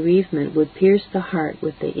the bereavement would pierce the heart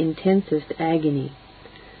with the intensest agony.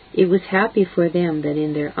 It was happy for them that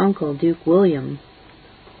in their uncle, Duke William,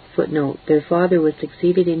 footnote, their father was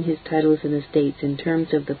succeeded in his titles and estates in terms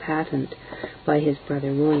of the patent by his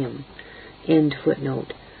brother William, end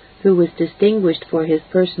footnote, who was distinguished for his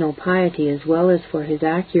personal piety as well as for his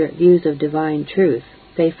accurate views of divine truth.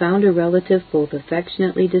 They found a relative both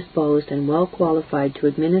affectionately disposed and well qualified to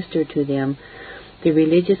administer to them the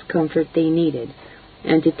religious comfort they needed,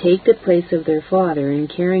 and to take the place of their father in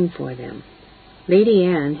caring for them. Lady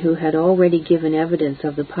Anne, who had already given evidence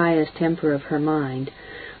of the pious temper of her mind,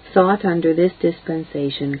 sought under this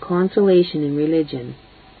dispensation consolation in religion,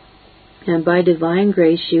 and by divine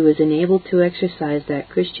grace she was enabled to exercise that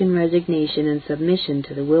Christian resignation and submission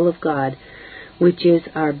to the will of God which is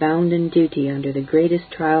our bounden duty under the greatest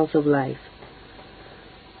trials of life.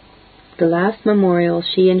 The last memorial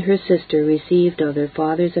she and her sister received of their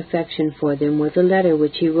father's affection for them was a letter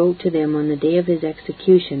which he wrote to them on the day of his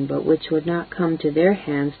execution, but which would not come to their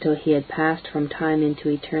hands till he had passed from time into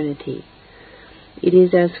eternity. It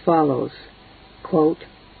is as follows, quote,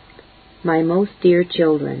 My most dear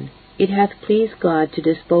children, it hath pleased God to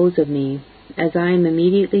dispose of me, as I am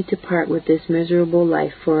immediately to part with this miserable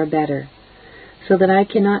life for a better, so that I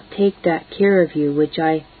cannot take that care of you which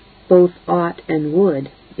I both ought and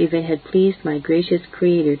would, if it had pleased my gracious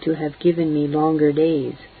Creator to have given me longer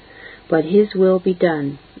days. But His will be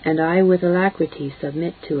done, and I with alacrity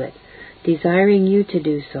submit to it, desiring you to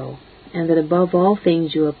do so, and that above all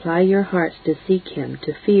things you apply your hearts to seek Him,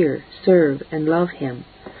 to fear, serve, and love Him.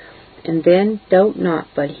 And then doubt not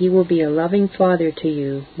but He will be a loving Father to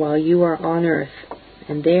you while you are on earth,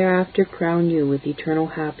 and thereafter crown you with eternal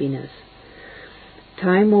happiness.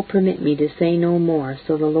 Time will permit me to say no more,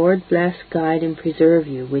 so the Lord bless, guide, and preserve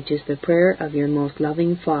you, which is the prayer of your most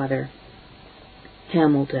loving Father.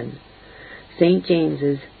 Hamilton, St.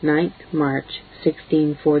 James's, 9th March,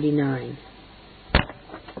 1649.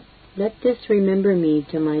 Let this remember me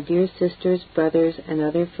to my dear sisters, brothers, and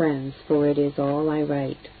other friends, for it is all I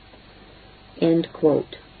write. End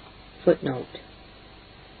quote. Footnote.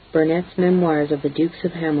 Burnet's Memoirs of the Dukes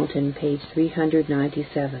of Hamilton, page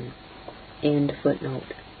 397. End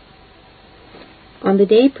footnote. On the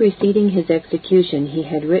day preceding his execution, he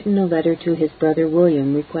had written a letter to his brother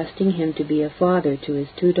William requesting him to be a father to his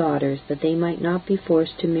 2 daughters, that they might not be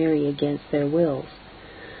forced to marry against their wills.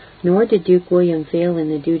 Nor did Duke William fail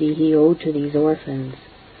in the duty he owed to these orphans.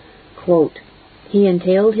 Quote, he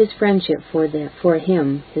entailed his friendship for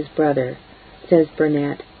him, his brother, says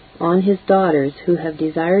Burnet, on his daughters, who have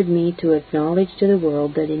desired me to acknowledge to the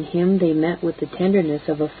world that in him they met with the tenderness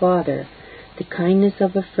of a father, the kindness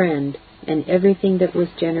of a friend, and everything that was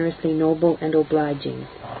generously noble and obliging.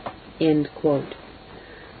 End quote.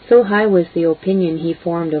 So high was the opinion he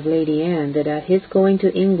formed of Lady Anne that at his going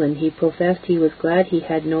to England he professed he was glad he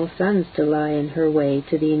had no sons to lie in her way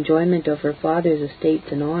to the enjoyment of her father's estates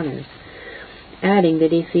and honours, adding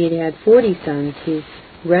that if he had 40 sons he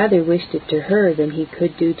rather wished it to her than he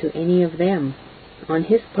could do to any of them. On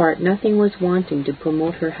his part nothing was wanting to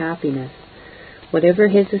promote her happiness. Whatever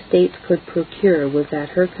his estates could procure was at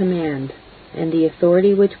her command, and the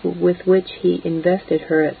authority with which he invested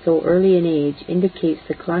her at so early an age indicates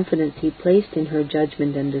the confidence he placed in her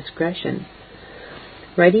judgment and discretion.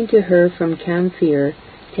 Writing to her from Camphire,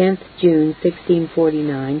 10th June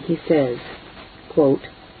 1649, he says, quote,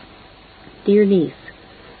 Dear niece,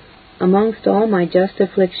 amongst all my just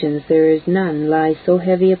afflictions there is none lies so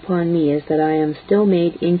heavy upon me as that I am still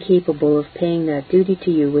made incapable of paying that duty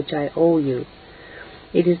to you which I owe you.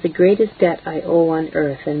 It is the greatest debt I owe on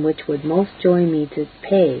earth, and which would most joy me to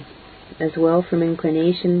pay, as well from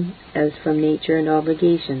inclination as from nature and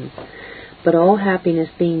obligations. But all happiness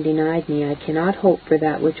being denied me, I cannot hope for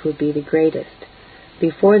that which would be the greatest.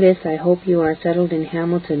 Before this, I hope you are settled in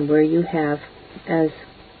Hamilton, where you have, as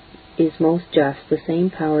is most just, the same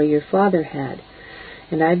power your father had,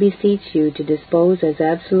 and I beseech you to dispose as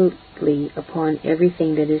absolutely upon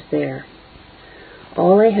everything that is there.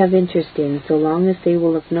 All I have interest in, so long as they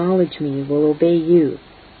will acknowledge me, will obey you,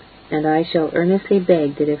 and I shall earnestly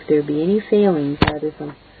beg that if there be any failings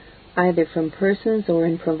either from persons or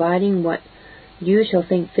in providing what you shall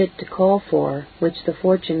think fit to call for, which the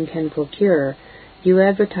fortune can procure, you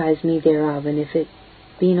advertise me thereof, and if it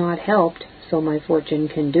be not helped, so my fortune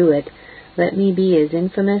can do it, let me be as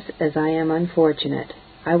infamous as I am unfortunate.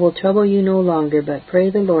 I will trouble you no longer, but pray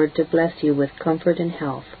the Lord to bless you with comfort and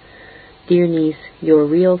health. Dear niece, your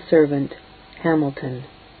real servant, Hamilton.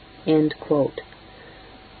 End quote.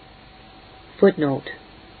 Footnote.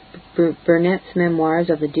 Burnet's Memoirs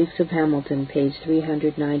of the Dukes of Hamilton, page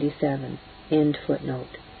 397. End footnote.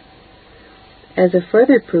 As a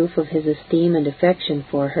further proof of his esteem and affection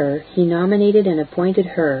for her, he nominated and appointed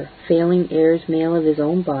her, failing heirs male of his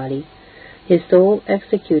own body, his sole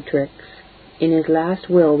executrix, in his last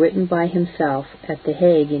will written by himself at The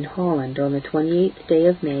Hague in Holland on the 28th day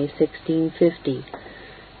of May 1650,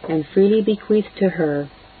 and freely bequeathed to her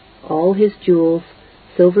all his jewels,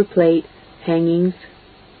 silver plate, hangings,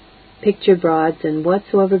 picture broads, and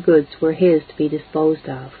whatsoever goods were his to be disposed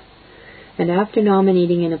of. And after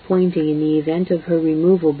nominating and appointing, in the event of her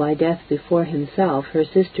removal by death before himself, her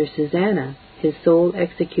sister Susanna, his sole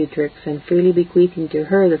executrix, and freely bequeathing to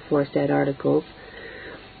her the foresaid articles,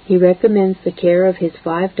 he recommends the care of his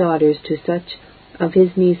 5 daughters to such of his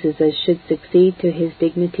nieces as should succeed to his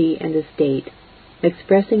dignity and estate,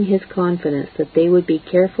 expressing his confidence that they would be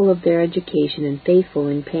careful of their education and faithful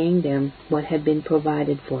in paying them what had been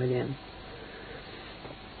provided for them.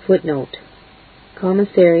 Footnote.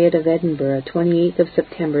 Commissariat of Edinburgh, 28th of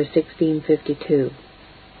September 1652.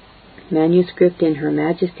 Manuscript in Her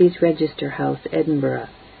Majesty's Register House, Edinburgh.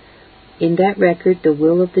 In that record the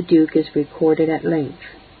will of the Duke is recorded at length.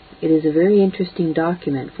 It is a very interesting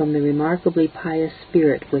document from the remarkably pious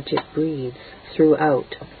spirit which it breathes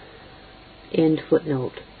throughout. End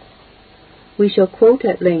footnote. We shall quote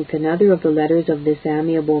at length another of the letters of this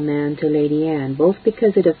amiable man to Lady Anne, both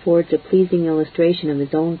because it affords a pleasing illustration of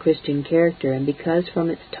his own Christian character, and because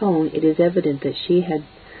from its tone it is evident that she had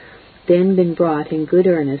then been brought in good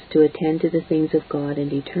earnest to attend to the things of God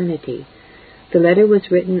and eternity. The letter was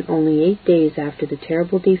written only 8 days after the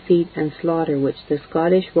terrible defeat and slaughter which the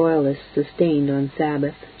Scottish Royalists sustained on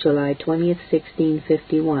Sabbath, July 20th,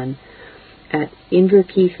 1651, at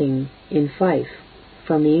Inverkeithing in Fife,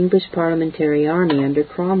 from the English Parliamentary Army under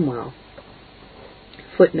Cromwell.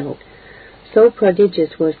 Footnote. So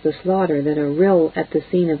prodigious was the slaughter that a rill at the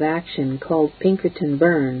scene of action, called Pinkerton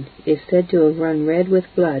Burn, is said to have run red with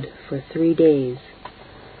blood for 3 days.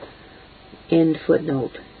 End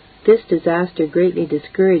footnote. This disaster greatly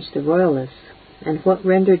discouraged the Royalists, and what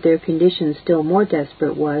rendered their condition still more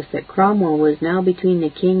desperate was that Cromwell was now between the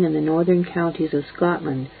king and the northern counties of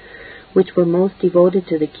Scotland, which were most devoted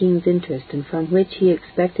to the king's interest, and from which he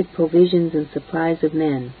expected provisions and supplies of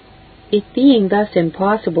men. It being thus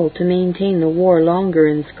impossible to maintain the war longer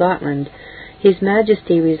in Scotland, His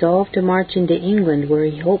Majesty resolved to march into England, where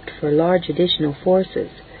he hoped for large additional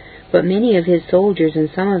forces. But many of his soldiers and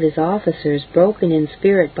some of his officers, broken in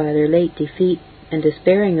spirit by their late defeat and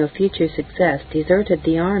despairing of future success, deserted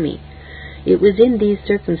the army. It was in these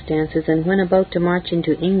circumstances, and when about to march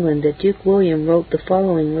into England, that Duke William wrote the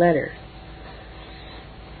following letter.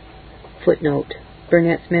 Footnote: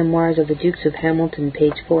 Burnet's Memoirs of the Dukes of Hamilton,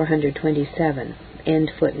 page 427.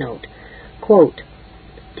 End footnote. Quote,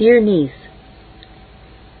 Dear niece,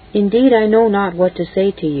 indeed I know not what to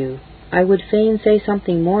say to you. I would fain say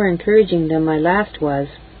something more encouraging than my last was,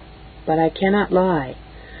 but I cannot lie.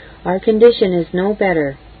 Our condition is no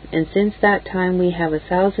better, and since that time we have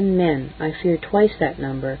 1,000 men, I fear twice that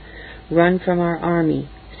number, run from our army.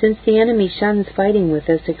 Since the enemy shuns fighting with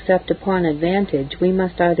us except upon advantage, we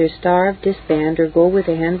must either starve, disband, or go with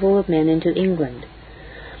a handful of men into England.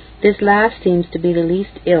 This last seems to be the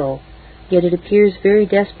least ill, yet it appears very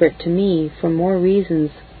desperate to me for more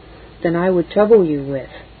reasons than I would trouble you with.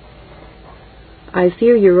 I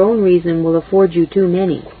fear your own reason will afford you too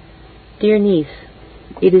many. Dear niece,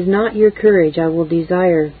 it is not your courage I will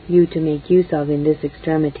desire you to make use of in this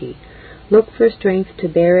extremity. Look for strength to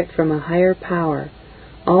bear it from a higher power.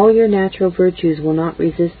 All your natural virtues will not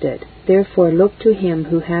resist it. Therefore look to him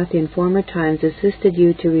who hath in former times assisted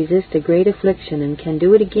you to resist a great affliction, and can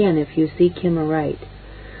do it again if you seek him aright.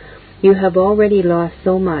 You have already lost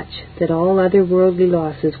so much that all other worldly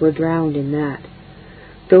losses were drowned in that.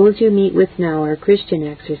 Those you meet with now are Christian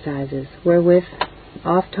exercises, wherewith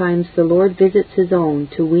oft times the Lord visits his own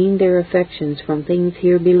to wean their affections from things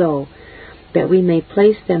here below, that we may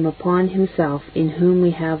place them upon himself, in whom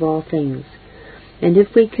we have all things. And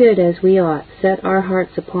if we could, as we ought, set our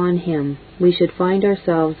hearts upon him, we should find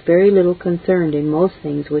ourselves very little concerned in most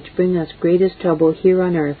things which bring us greatest trouble here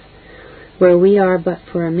on earth, where we are but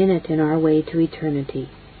for a minute in our way to eternity.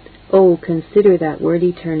 Oh, consider that word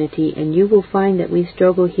eternity, and you will find that we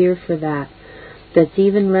struggle here for that's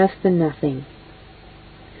even less than nothing.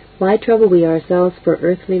 Why trouble we ourselves for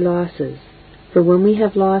earthly losses? For when we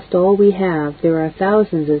have lost all we have, there are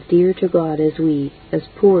thousands as dear to God as we, as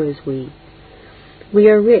poor as we. We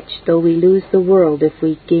are rich, though we lose the world if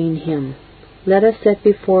we gain him. Let us set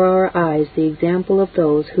before our eyes the example of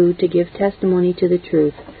those who, to give testimony to the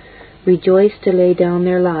truth, rejoice to lay down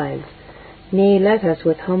their lives. Nay, let us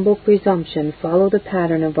with humble presumption follow the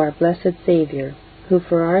pattern of our blessed Saviour, who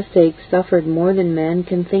for our sake suffered more than man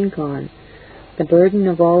can think on, the burden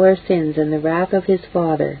of all our sins and the wrath of his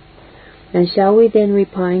Father. And shall we then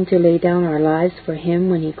repine to lay down our lives for him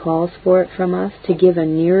when he calls for it from us, to give a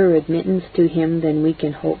nearer admittance to him than we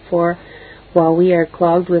can hope for, while we are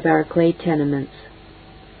clogged with our clay tenements?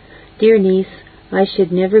 Dear niece, I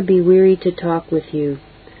should never be weary to talk with you,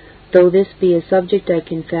 though this be a subject I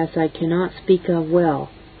confess I cannot speak of well,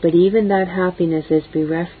 but even that happiness is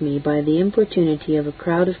bereft me by the importunity of a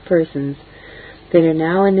crowd of persons that are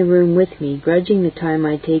now in the room with me, grudging the time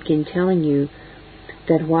I take in telling you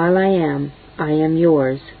that while I am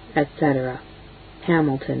yours, etc.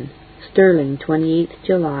 Hamilton, Stirling, 28th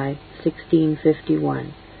July,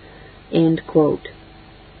 1651. End quote.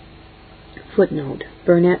 Footnote: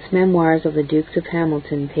 Burnet's Memoirs of the Dukes of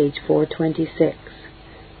Hamilton, page 426.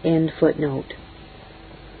 End footnote.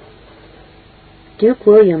 Duke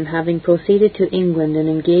William, having proceeded to England and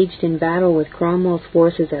engaged in battle with Cromwell's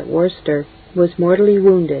forces at Worcester, was mortally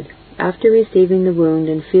wounded. After receiving the wound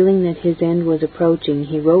and feeling that his end was approaching,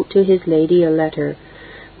 he wrote to his lady a letter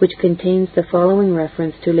which contains the following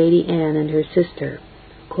reference to Lady Anne and her sister.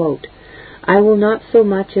 Quote, I will not so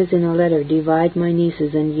much as in a letter divide my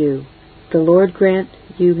nieces and you. The Lord grant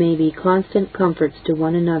you may be constant comforts to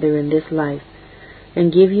one another in this life,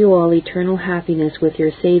 and give you all eternal happiness with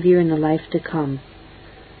your Saviour in the life to come.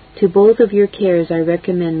 To both of your cares I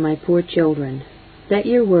recommend my poor children. Let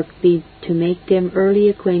your work be to make them early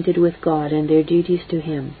acquainted with God and their duties to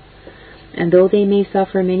him. And though they may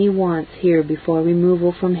suffer many wants here before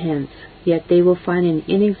removal from hence, yet they will find an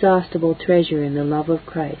inexhaustible treasure in the love of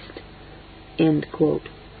Christ. End quote.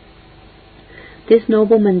 This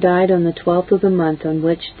nobleman died on the 12th of the month on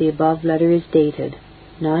which the above letter is dated,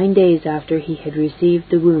 9 days after he had received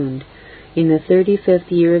the wound, in the 35th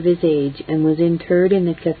year of his age, and was interred in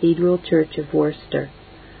the Cathedral Church of Worcester.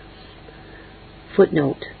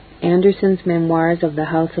 Footnote: Anderson's Memoirs of the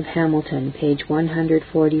House of Hamilton, page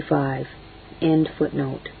 145. End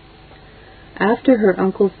footnote. After her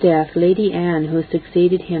uncle's death, Lady Anne, who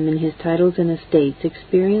succeeded him in his titles and estates,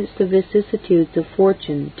 experienced the vicissitudes of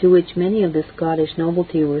fortune to which many of the Scottish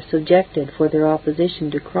nobility were subjected for their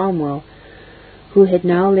opposition to Cromwell, who had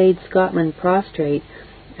now laid Scotland prostrate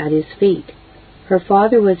at his feet. Her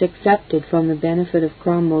father was excepted from the benefit of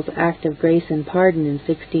Cromwell's Act of Grace and Pardon in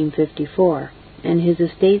 1654, and his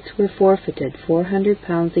estates were forfeited,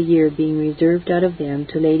 £400 a year being reserved out of them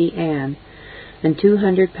to Lady Anne, and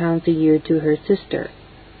 £200 a year to her sister.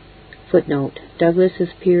 Footnote: Douglas's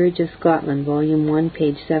Peerage of Scotland, Volume 1,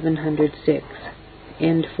 page 706.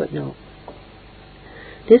 End footnote.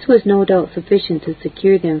 This was no doubt sufficient to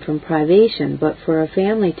secure them from privation, but for a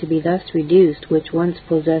family to be thus reduced, which once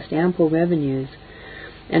possessed ample revenues,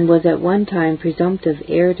 and was at one time presumptive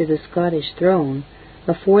heir to the Scottish throne,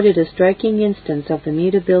 afforded a striking instance of the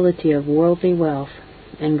mutability of worldly wealth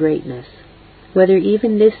and greatness. Whether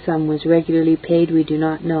even this sum was regularly paid we do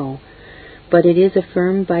not know, but it is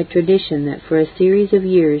affirmed by tradition that for a series of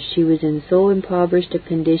years she was in so impoverished a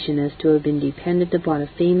condition as to have been dependent upon a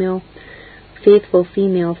faithful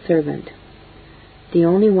female servant, the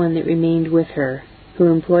only one that remained with her, who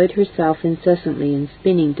employed herself incessantly in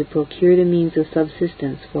spinning to procure the means of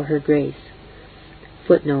subsistence for her grace.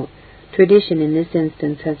 Footnote: Tradition in this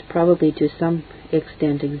instance has probably to some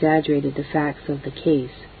extent exaggerated the facts of the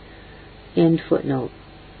case. End footnote.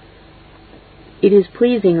 It is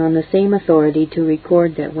pleasing on the same authority to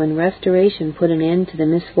record that when Restoration put an end to the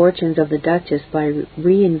misfortunes of the Duchess by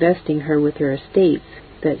reinvesting her with her estates,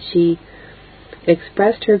 that she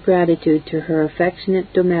expressed her gratitude to her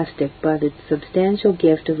affectionate domestic by the substantial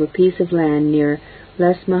gift of a piece of land near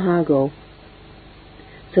Lesmahago,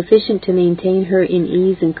 sufficient to maintain her in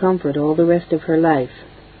ease and comfort all the rest of her life.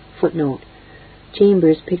 Footnote: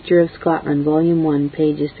 Chambers' Picture of Scotland, Volume 1,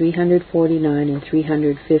 pages 349 and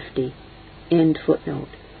 350. End footnote.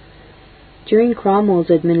 During Cromwell's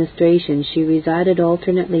administration she resided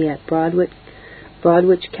alternately at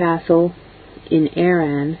Broadwich Castle in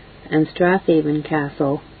Arran and Strathaven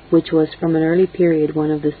Castle, which was from an early period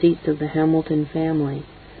one of the seats of the Hamilton family.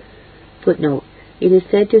 Footnote: It is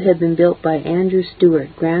said to have been built by Andrew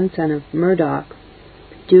Stewart, grandson of Murdoch,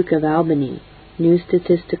 Duke of Albany. New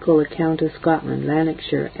Statistical Account of Scotland,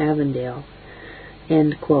 Lanarkshire, Avondale.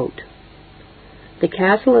 End quote. The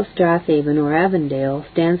castle of Strathaven, or Avondale,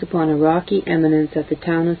 stands upon a rocky eminence at the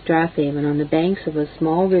town of Strathaven on the banks of a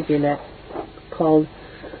small rivulet called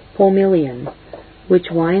Pomillion, which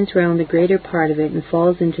winds round the greater part of it and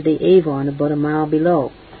falls into the Avon about a mile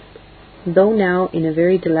below. Though now in a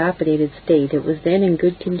very dilapidated state, it was then in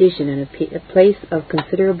good condition and a place of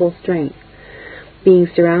considerable strength, being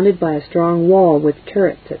surrounded by a strong wall with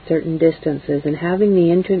turrets at certain distances, and having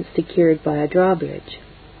the entrance secured by a drawbridge.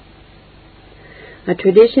 A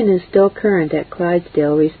tradition is still current at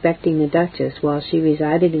Clydesdale respecting the Duchess while she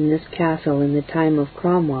resided in this castle in the time of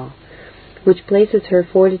Cromwell, which places her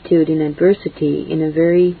fortitude in adversity in a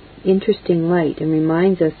very interesting light, and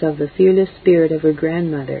reminds us of the fearless spirit of her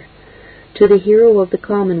grandmother. To the hero of the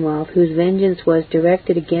Commonwealth, whose vengeance was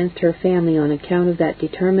directed against her family on account of that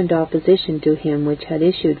determined opposition to him which had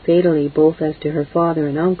issued fatally both as to her father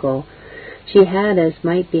and uncle, she had, as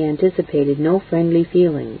might be anticipated, no friendly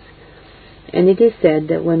feelings. And it is said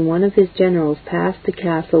that when one of his generals passed the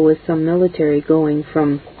castle with some military going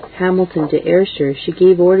from Hamilton to Ayrshire, she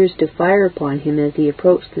gave orders to fire upon him as he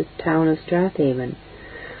approached the town of Strathaven.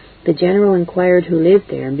 The general inquired who lived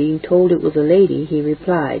there, and being told it was a lady, he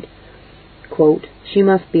replied, quote, "She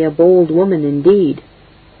must be a bold woman indeed."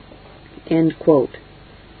 End quote.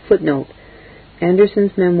 Footnote: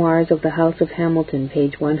 Anderson's Memoirs of the House of Hamilton,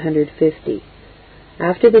 page 150.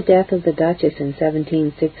 After the death of the Duchess in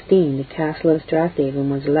 1716, the castle of Strathaven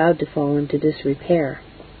was allowed to fall into disrepair,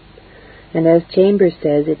 and as Chambers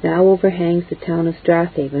says, it now overhangs the town of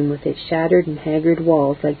Strathaven with its shattered and haggard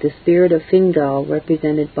walls, like the spirit of Fingal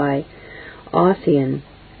represented by Ossian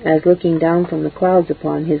as looking down from the clouds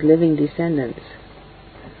upon his living descendants.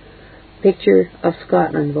 Picture of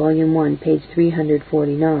Scotland, Volume 1, page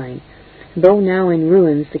 349. Though now in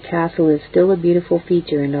ruins, the castle is still a beautiful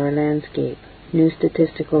feature in our landscape. New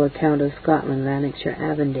Statistical Account of Scotland, Lanarkshire,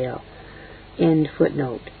 Avondale. End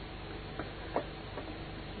footnote.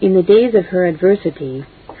 In the days of her adversity,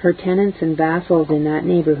 her tenants and vassals in that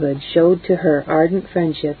neighbourhood showed to her ardent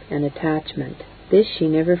friendship and attachment. This she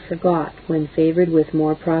never forgot when favoured with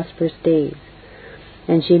more prosperous days,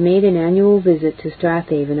 and she made an annual visit to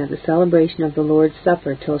Strathaven at the celebration of the Lord's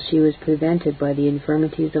Supper till she was prevented by the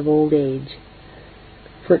infirmities of old age.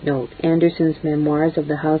 Footnote: Anderson's Memoirs of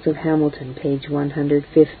the House of Hamilton, page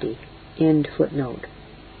 150. End footnote.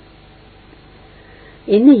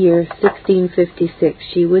 In the year 1656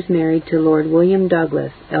 she was married to Lord William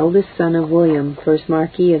Douglas, eldest son of William, 1st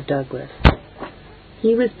Marquis of Douglas.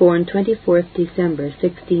 He was born 24th December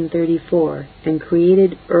 1634 and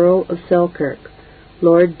created Earl of Selkirk,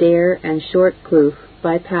 Lord Dare and Shortcliffe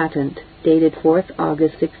by patent, dated 4th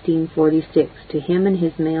August 1646, to him and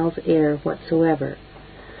his male heir whatsoever.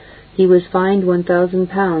 He was fined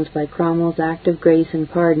 £1,000 by Cromwell's Act of Grace and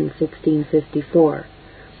Pardon 1654.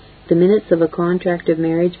 The minutes of a contract of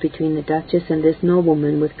marriage between the Duchess and this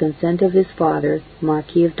nobleman with consent of his father,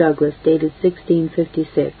 Marquis of Douglas, dated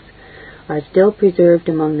 1656, are still preserved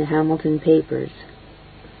among the Hamilton Papers.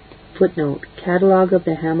 Footnote: Catalogue of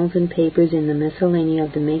the Hamilton Papers in the Miscellany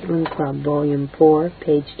of the Maitland Club, Volume 4,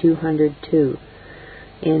 page 202.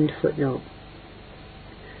 End footnote.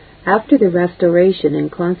 After the Restoration,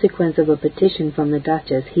 in consequence of a petition from the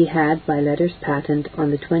Duchess, he had, by letters patent,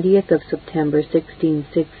 on the 20th of September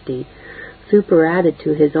 1660, superadded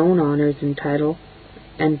to his own honours and title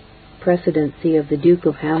and precedency of the Duke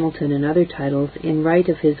of Hamilton and other titles in right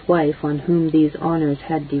of his wife on whom these honours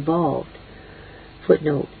had devolved.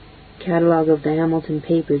 Footnote: Catalogue of the Hamilton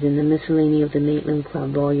Papers in the Miscellany of the Maitland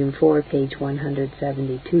Club, Volume 4, page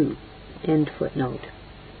 172. End footnote.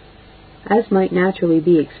 As might naturally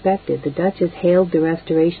be expected, the Duchess hailed the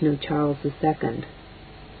restoration of Charles II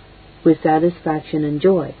with satisfaction and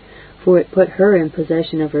joy, for it put her in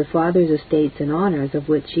possession of her father's estates and honours of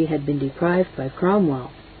which she had been deprived by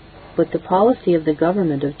Cromwell. But the policy of the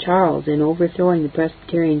government of Charles in overthrowing the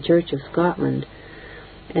Presbyterian Church of Scotland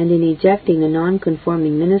and in ejecting the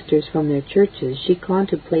non-conforming ministers from their churches she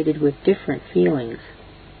contemplated with different feelings.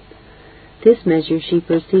 This measure she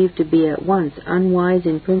perceived to be at once unwise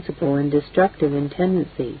in principle and destructive in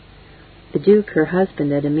tendency. The Duke, her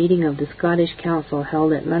husband, at a meeting of the Scottish Council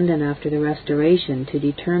held at London after the Restoration to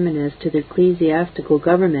determine as to the ecclesiastical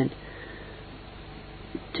government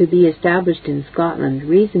to be established in Scotland,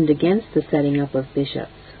 reasoned against the setting up of bishops.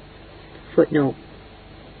 Footnote: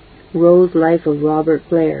 Rowe's Life of Robert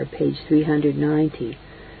Blair, page 390.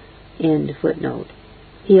 End footnote.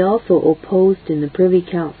 He also opposed in the Privy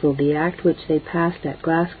Council the act which they passed at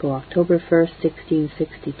Glasgow October 1,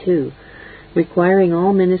 1662, requiring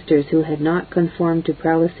all ministers who had not conformed to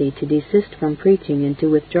prelacy to desist from preaching and to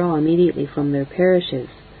withdraw immediately from their parishes.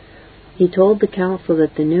 He told the Council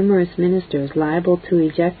that the numerous ministers liable to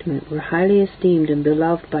ejectment were highly esteemed and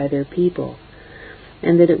beloved by their people,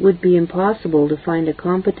 and that it would be impossible to find a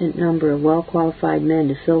competent number of well-qualified men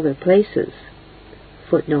to fill their places.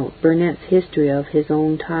 Footnote: Burnet's History of His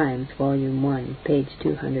Own Times, Volume 1, page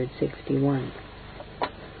 261.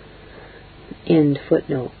 End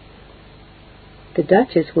footnote. The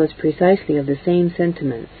Duchess was precisely of the same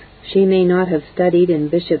sentiments. She may not have studied,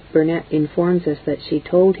 and Bishop Burnet informs us that she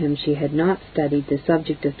told him she had not studied the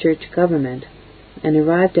subject of church government, and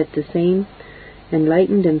arrived at the same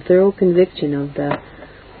enlightened and thorough conviction of the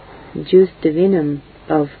jus divinum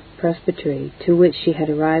of presbytery to which she had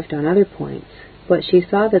arrived on other points. But she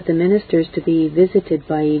saw that the ministers to be visited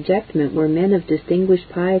by ejectment were men of distinguished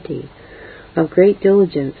piety, of great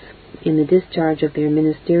diligence in the discharge of their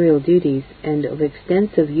ministerial duties, and of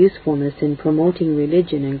extensive usefulness in promoting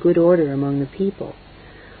religion and good order among the people.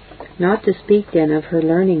 Not to speak then of her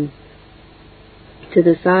learning to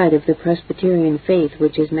the side of the Presbyterian faith,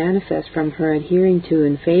 which is manifest from her adhering to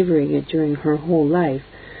and favouring it during her whole life,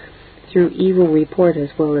 through evil report as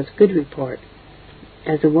well as good report.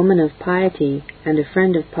 As a woman of piety and a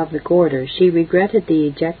friend of public order, she regretted the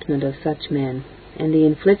ejectment of such men and the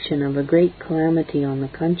infliction of a great calamity on the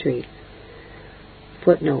country.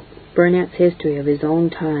 Footnote: Burnet's History of His Own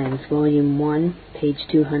Times, Volume 1, page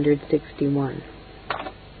 261.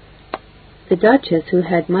 The Duchess, who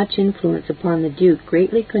had much influence upon the Duke,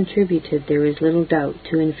 greatly contributed, there is little doubt,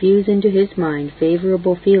 to infuse into his mind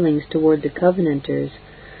favourable feelings toward the Covenanters,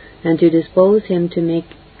 and to dispose him to make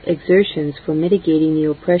exertions for mitigating the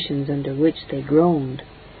oppressions under which they groaned.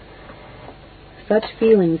 Such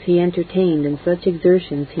feelings he entertained, and such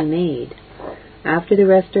exertions he made. After the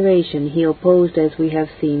Restoration, he opposed, as we have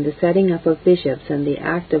seen, the setting up of bishops and the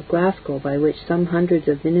Act of Glasgow by which some hundreds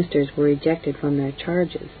of ministers were ejected from their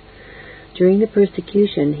charges. During the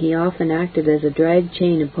persecution, he often acted as a drag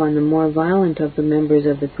chain upon the more violent of the members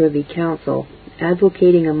of the Privy Council,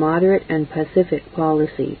 advocating a moderate and pacific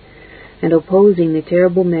policy, and opposing the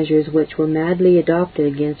terrible measures which were madly adopted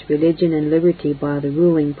against religion and liberty by the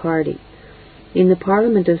ruling party. In the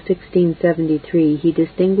Parliament of 1673 he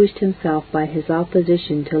distinguished himself by his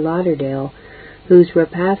opposition to Lauderdale, whose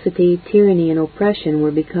rapacity, tyranny, and oppression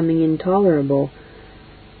were becoming intolerable,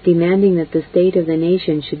 demanding that the state of the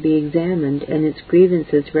nation should be examined and its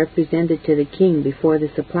grievances represented to the king before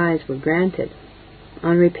the supplies were granted.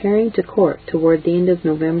 On repairing to court toward the end of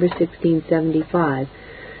November 1675,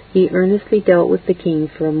 he earnestly dealt with the king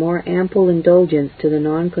for a more ample indulgence to the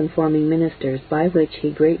nonconforming ministers, by which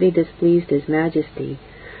he greatly displeased his majesty,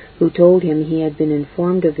 who told him he had been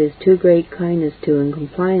informed of his too great kindness to and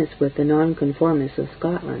compliance with the nonconformists of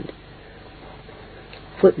Scotland.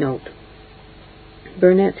 Footnote: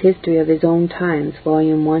 Burnet's History of His Own Times,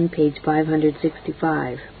 Volume 1, page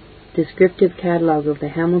 565. Descriptive Catalogue of the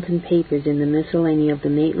Hamilton Papers in the Miscellany of the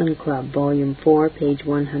Maitland Club, Volume 4, page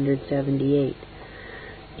 178.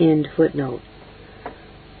 End footnote.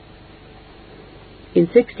 In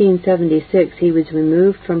 1676 he was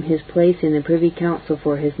removed from his place in the Privy Council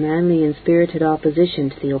for his manly and spirited opposition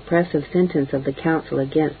to the oppressive sentence of the Council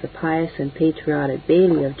against the pious and patriotic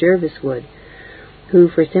Baillie of Jerviswood, who,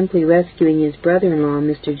 for simply rescuing his brother-in-law,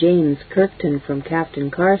 Mr. James Kirkton, from Captain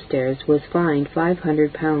Carstairs, was fined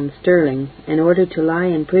 £500 sterling and ordered to lie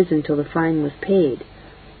in prison till the fine was paid.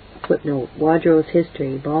 Footnote: Wadrow's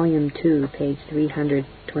History, Volume 2, page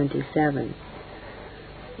 327.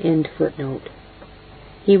 End footnote.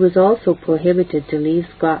 He was also prohibited to leave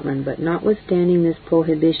Scotland, but notwithstanding this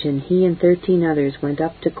prohibition, he and 13 others went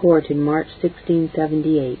up to court in March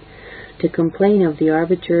 1678 to complain of the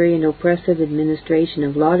arbitrary and oppressive administration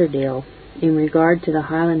of Lauderdale in regard to the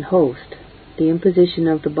Highland host, the imposition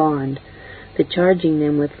of the bond, the charging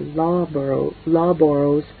them with law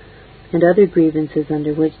borrows, and other grievances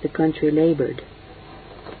under which the country laboured.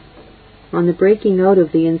 On the breaking out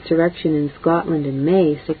of the insurrection in Scotland in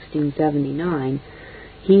May 1679,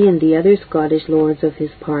 he and the other Scottish lords of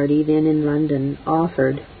his party then in London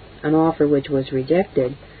offered, an offer which was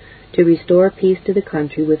rejected, to restore peace to the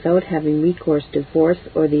country without having recourse to force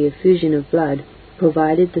or the effusion of blood,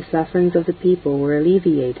 provided the sufferings of the people were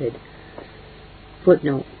alleviated.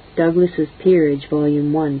 Footnote: Douglas's Peerage,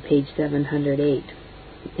 Volume 1, page 708.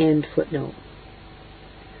 End footnote.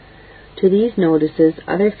 To these notices,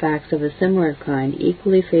 other facts of a similar kind,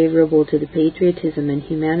 equally favourable to the patriotism and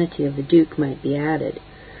humanity of the Duke, might be added.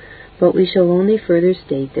 But we shall only further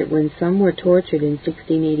state that when some were tortured in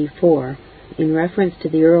 1684, in reference to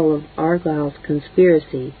the Earl of Argyll's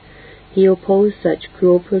conspiracy, he opposed such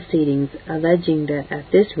cruel proceedings, alleging that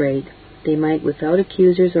at this rate they might, without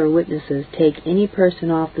accusers or witnesses, take any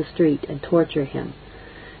person off the street and torture him,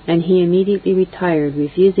 and he immediately retired,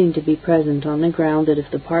 refusing to be present on the ground that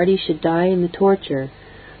if the party should die in the torture,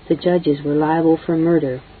 the judges were liable for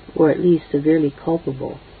murder, or at least severely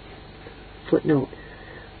culpable. Footnote: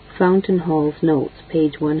 Fountain Hall's Notes,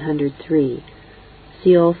 page 103.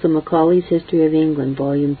 See also Macaulay's History of England,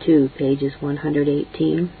 Volume 2, pages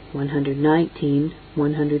 118, 119,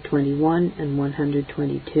 121, and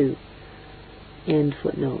 122. End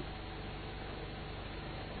footnote.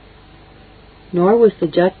 Nor was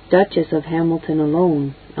the Duchess of Hamilton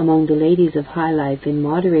alone among the ladies of high life in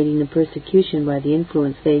moderating the persecution by the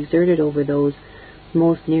influence they exerted over those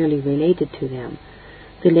most nearly related to them.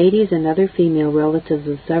 The ladies and other female relatives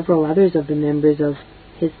of several others of the members of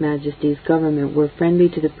His Majesty's government were friendly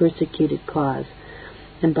to the persecuted cause,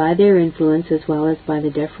 and by their influence, as well as by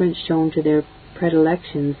the deference shown to their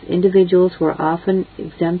predilections, individuals were often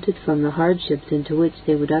exempted from the hardships into which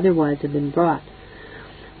they would otherwise have been brought,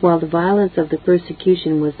 while the violence of the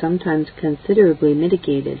persecution was sometimes considerably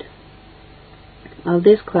mitigated. Of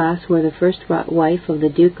this class were the first wife of the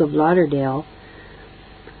Duke of Lauderdale,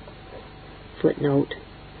 footnote,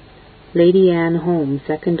 Lady Anne Home,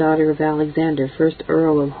 second daughter of Alexander, 1st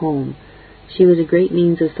Earl of Home. She was a great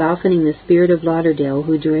means of softening the spirit of Lauderdale,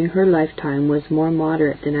 who during her lifetime was more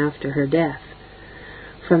moderate than after her death.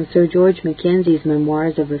 From Sir George Mackenzie's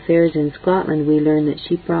Memoirs of Affairs in Scotland we learn that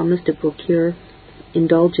she promised to procure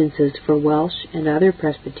indulgences for Welsh and other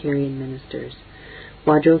Presbyterian ministers.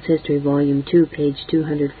 Wadrow's History, Volume 2, page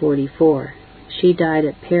 244. She died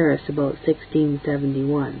at Paris about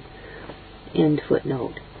 1671. End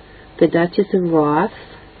footnote. The Duchess of Ross,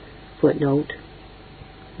 footnote,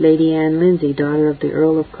 Lady Anne Lindsay, daughter of the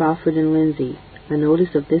Earl of Crawford and Lindsay. A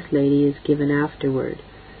notice of this lady is given afterward.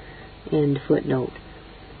 End footnote.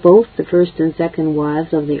 Both the first and second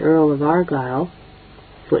wives of the Earl of Argyll,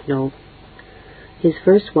 footnote, his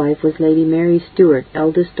first wife was Lady Mary Stuart,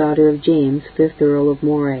 eldest daughter of James, 5th Earl of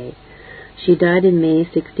Moray. She died in May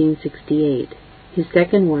 1668. His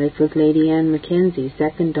second wife was Lady Anne Mackenzie,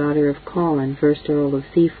 second daughter of Colin, 1st Earl of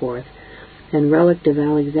Seaforth, and relict of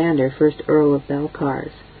Alexander, 1st Earl of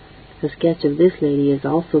Balcarres. A sketch of this lady is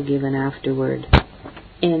also given afterward.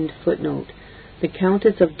 End footnote. The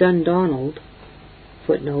Countess of Dundonald,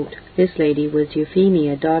 footnote, this lady was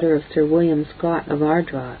Euphemia, daughter of Sir William Scott of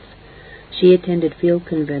Ardross. She attended field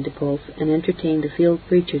conventicles and entertained the field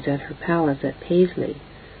preachers at her palace at Paisley.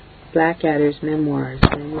 Blackadder's Memoirs,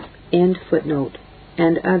 end footnote,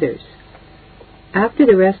 and others. After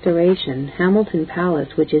the Restoration, Hamilton Palace,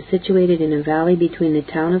 which is situated in a valley between the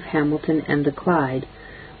town of Hamilton and the Clyde,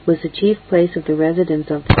 was the chief place of the residence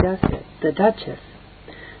of the Duchess.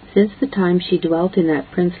 Since the time she dwelt in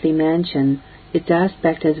that princely mansion, its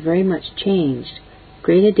aspect has very much changed.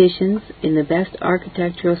 Great additions in the best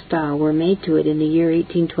architectural style were made to it in the year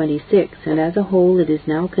 1826, and as a whole it is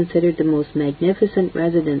now considered the most magnificent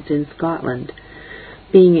residence in Scotland,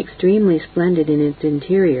 being extremely splendid in its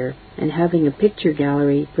interior, and having a picture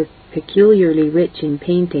gallery peculiarly rich in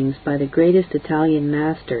paintings by the greatest Italian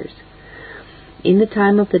masters. In the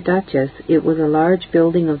time of the Duchess, it was a large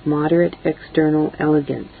building of moderate external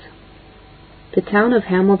elegance. The town of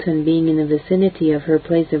Hamilton being in the vicinity of her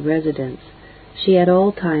place of residence, she at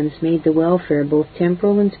all times made the welfare, both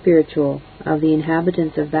temporal and spiritual, of the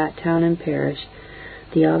inhabitants of that town and parish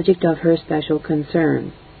the object of her special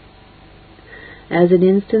concern. As an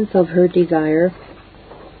instance of her desire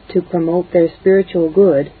to promote their spiritual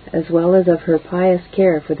good, as well as of her pious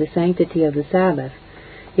care for the sanctity of the Sabbath,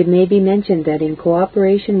 it may be mentioned that in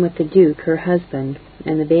cooperation with the Duke, her husband,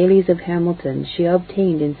 and the Baileys of Hamilton, she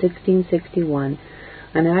obtained in 1661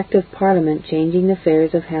 an Act of Parliament changing the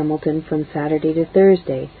fairs of Hamilton from Saturday to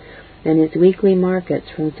Thursday, and its weekly markets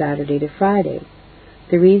from Saturday to Friday.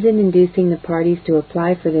 The reason inducing the parties to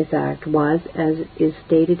apply for this Act was, as is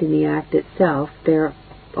stated in the Act itself, their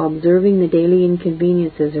observing the daily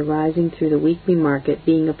inconveniences arising through the weekly market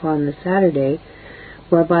being upon the Saturday,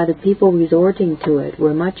 whereby the people resorting to it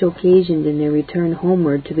were much occasioned in their return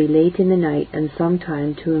homeward to be late in the night and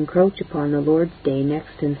sometime to encroach upon the Lord's Day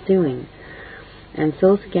next ensuing, and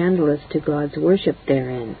so scandalous to God's worship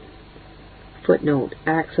therein. Footnote,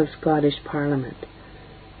 Acts of Scottish Parliament.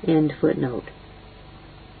 End footnote.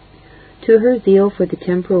 To her zeal for the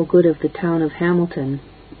temporal good of the town of Hamilton,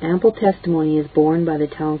 ample testimony is borne by the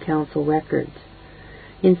town council records.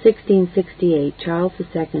 In 1668, Charles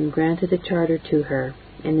II granted a charter to her,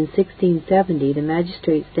 and in 1670 the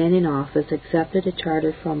magistrates then in office accepted a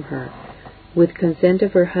charter from her, with consent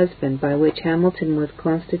of her husband, by which Hamilton was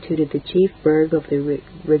constituted the chief burgh of the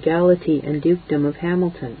regality and dukedom of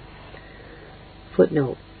Hamilton.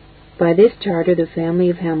 Footnote. By this charter the family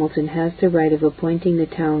of Hamilton has the right of appointing the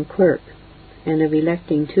town clerk, and of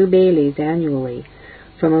electing 2 bailies annually,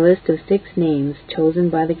 from a list of 6 names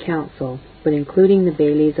chosen by the council, but including the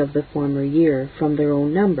bailies of the former year, from their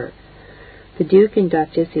own number. The Duke and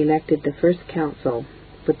Duchess elected the first council,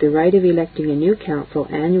 but the right of electing a new council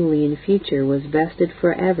annually in future was vested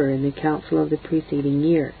forever in the council of the preceding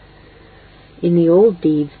year. In the old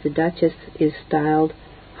deeds the Duchess is styled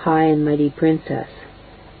High and Mighty Princess.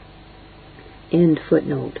 End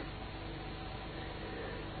footnote.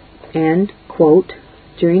 And, quote,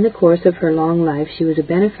 during the course of her long life she was a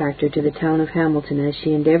benefactor to the town of Hamilton, as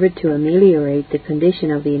she endeavoured to ameliorate the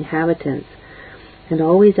condition of the inhabitants, and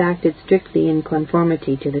always acted strictly in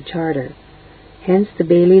conformity to the charter. Hence the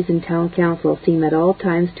bailies and town council seem at all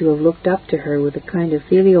times to have looked up to her with a kind of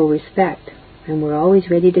filial respect, and were always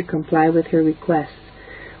ready to comply with her requests,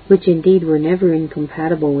 which indeed were never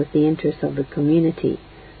incompatible with the interests of the community.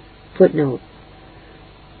 Footnote.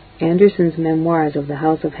 Anderson's Memoirs of the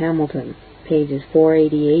House of Hamilton, pages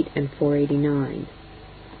 488 and 489.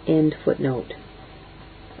 End footnote.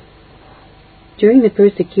 During the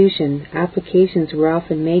persecution, applications were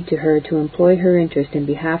often made to her to employ her interest in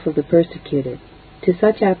behalf of the persecuted. To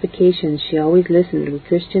such applications she always listened with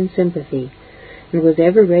Christian sympathy, and was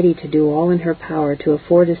ever ready to do all in her power to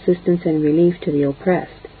afford assistance and relief to the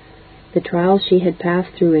oppressed. The trials she had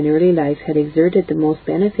passed through in early life had exerted the most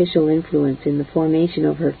beneficial influence in the formation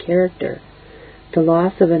of her character. The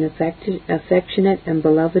loss of an affectionate and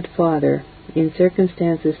beloved father, in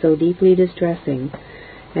circumstances so deeply distressing,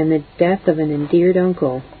 and the death of an endeared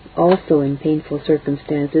uncle, also in painful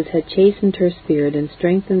circumstances, had chastened her spirit and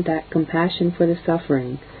strengthened that compassion for the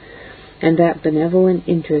suffering, and that benevolent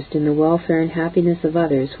interest in the welfare and happiness of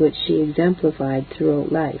others which she exemplified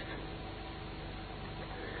throughout life.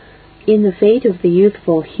 In the fate of the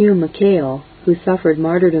youthful Hugh MacHale, who suffered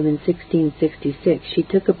martyrdom in 1666, she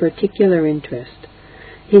took a particular interest.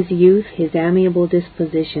 His youth, his amiable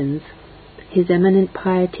dispositions, his eminent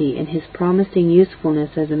piety, and his promising usefulness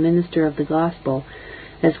as a minister of the gospel,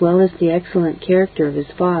 as well as the excellent character of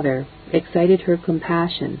his father, excited her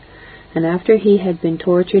compassion, and after he had been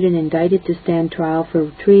tortured and indicted to stand trial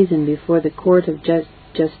for treason before the court of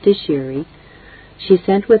justiciary, she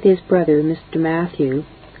sent with his brother, Mr. Matthew,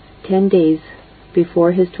 10 days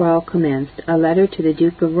before his trial commenced, a letter to the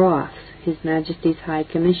Duke of Roths, His Majesty's High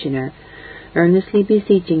Commissioner, earnestly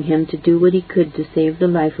beseeching him to do what he could to save the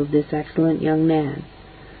life of this excellent young man.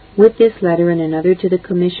 With this letter and another to the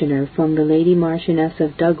Commissioner from the Lady Marchioness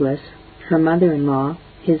of Douglas, her mother-in-law,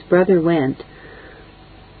 his brother went,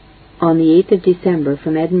 on the 8th of December,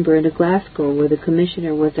 from Edinburgh to Glasgow, where the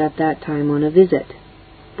Commissioner was at that time on a visit.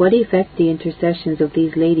 What effect the intercessions of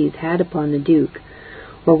these ladies had upon the Duke,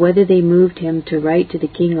 or whether they moved him to write to the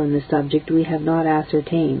King on the subject, we have not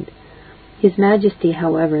ascertained. His Majesty,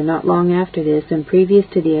 however, not long after this, and previous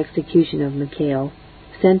to the execution of MacHale,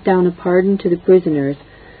 sent down a pardon to the prisoners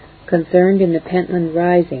concerned in the Pentland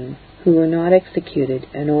Rising, who were not executed,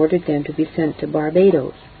 and ordered them to be sent to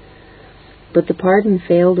Barbados. But the pardon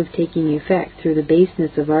failed of taking effect through the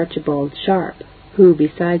baseness of Archibald Sharp, who,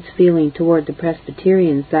 besides feeling toward the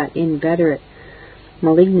Presbyterians that inveterate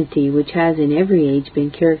malignity which has in every age been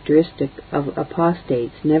characteristic of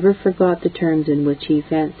apostates, never forgot the terms in which he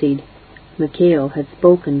fancied MacHale had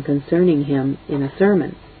spoken concerning him in a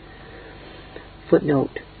sermon.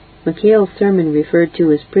 Footnote: MacHale's sermon referred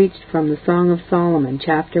to is preached from the Song of Solomon,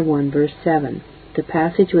 chapter 1, verse 7. The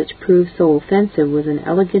passage which proved so offensive was an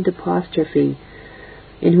elegant apostrophe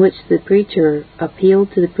in which the preacher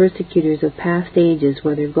appealed to the persecutors of past ages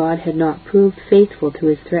whether God had not proved faithful to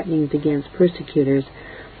his threatenings against persecutors,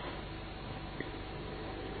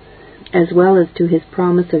 as well as to his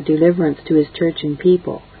promise of deliverance to his church and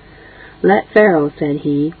people. Let Pharaoh, said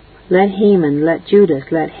he, let Haman, let Judas,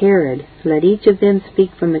 let Herod, let each of them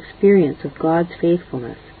speak from experience of God's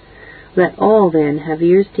faithfulness. Let all, then, have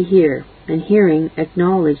ears to hear, and hearing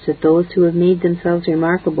acknowledge that those who have made themselves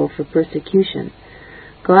remarkable for persecution,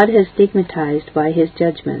 God has stigmatized by his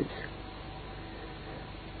judgments.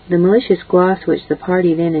 The malicious gloss which the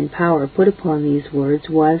party then in power put upon these words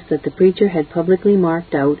was that the preacher had publicly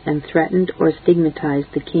marked out and threatened or stigmatized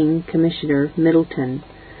the King, Commissioner Middleton,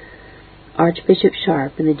 Archbishop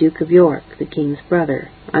Sharp, and the Duke of York, the King's brother,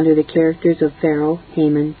 under the characters of Pharaoh,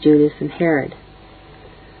 Haman, Judas, and Herod.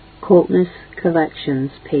 Coltness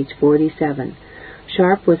Collections, page 47.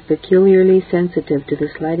 Sharp was peculiarly sensitive to the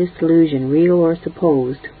slightest allusion, real or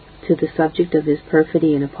supposed, to the subject of his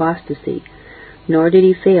perfidy and apostasy, nor did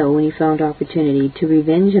he fail, when he found opportunity, to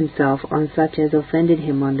revenge himself on such as offended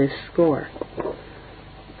him on this score.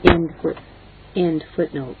 End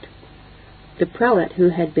footnote. The prelate, who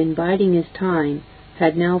had been biding his time,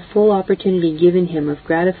 had now full opportunity given him of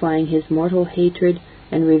gratifying his mortal hatred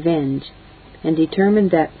and revenge, and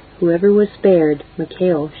determined that whoever was spared,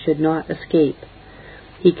 MacHale should not escape.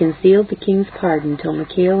 He concealed the king's pardon till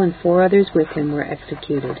MacHale and 4 others with him were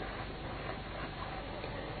executed.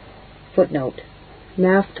 Footnote: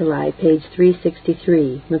 Naphtali, page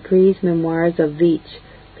 363, Macree's Memoirs of Veitch,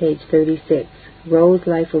 page 36, Rowe's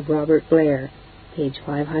Life of Robert Blair, page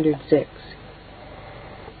 506.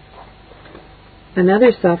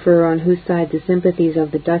 Another sufferer on whose side the sympathies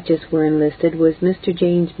of the Duchess were enlisted was Mr.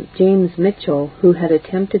 James Mitchell, who had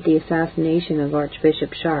attempted the assassination of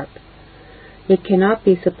Archbishop Sharp. It cannot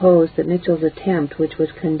be supposed that Mitchell's attempt, which was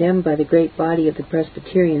condemned by the great body of the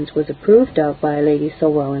Presbyterians, was approved of by a lady so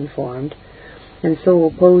well informed, and so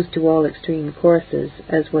opposed to all extreme courses,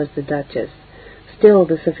 as was the Duchess. Still,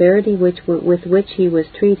 the severity with which he was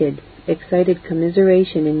treated excited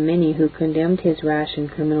commiseration in many who condemned his rash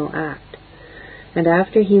and criminal act. And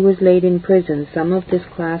after he was laid in prison, some of this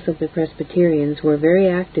class of the Presbyterians were very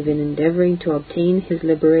active in endeavoring to obtain his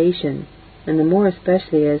liberation, and the more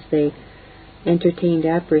especially as they entertained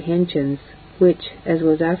apprehensions, which, as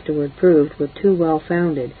was afterward proved, were too well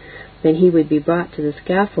founded, that he would be brought to the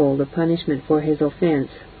scaffold, a punishment for his offence,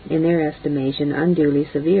 in their estimation, unduly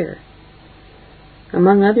severe.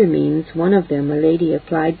 Among other means, one of them, a lady,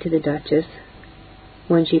 applied to the Duchess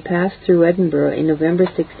when she passed through Edinburgh in November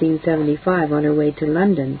 1675 on her way to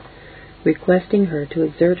London, requesting her to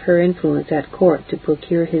exert her influence at court to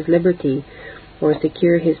procure his liberty or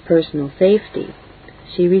secure his personal safety.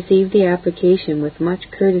 She received the application with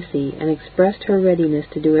much courtesy and expressed her readiness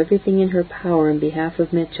to do everything in her power in behalf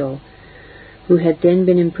of Mitchell, who had then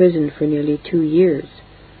been imprisoned for nearly 2 years.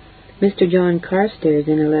 Mr. John Carstairs,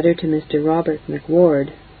 in a letter to Mr. Robert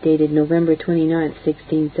McWard, dated November 29,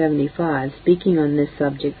 1675, speaking on this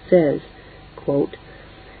subject, says, quote,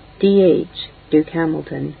 D.H., Duke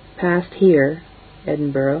Hamilton, passed here,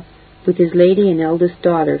 Edinburgh, with his lady and eldest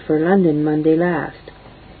daughter for London Monday last.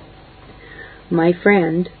 My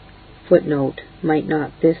friend, footnote, might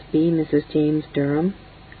not this be Mrs. James Durham?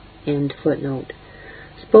 End footnote,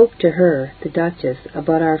 spoke to her, the Duchess,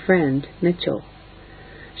 about our friend, Mitchell.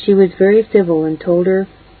 She was very civil and told her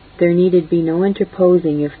there needed be no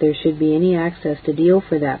interposing if there should be any access to deal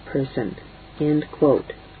for that person. End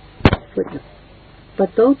quote. Footnote.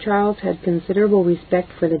 But though Charles had considerable respect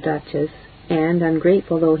for the Duchess, and,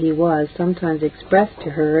 ungrateful though he was, sometimes expressed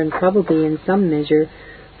to her, and probably in some measure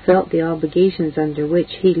felt the obligations under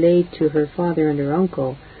which he laid to her father and her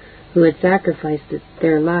uncle, who had sacrificed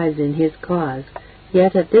their lives in his cause,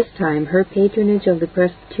 yet at this time her patronage of the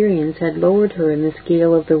Presbyterians had lowered her in the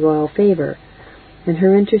scale of the royal favour, and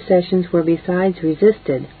her intercessions were besides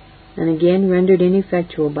resisted, and again rendered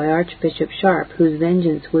ineffectual by Archbishop Sharp, whose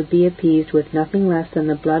vengeance would be appeased with nothing less than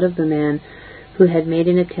the blood of the man who had made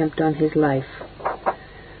an attempt on his life.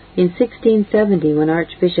 In 1670, when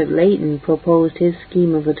Archbishop Leighton proposed his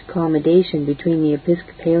scheme of accommodation between the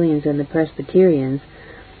Episcopalians and the Presbyterians,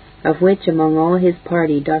 of which among all his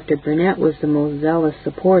party Dr. Burnet was the most zealous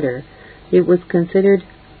supporter, it was considered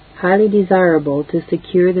highly desirable to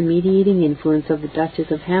secure the mediating influence of the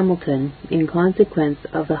Duchess of Hamilton in consequence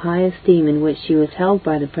of the high esteem in which she was held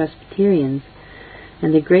by the Presbyterians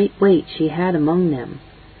and the great weight she had among them.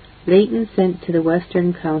 Leighton sent to the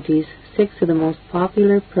western counties 6 of the most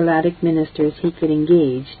popular prelatic ministers he could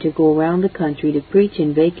engage to go round the country to preach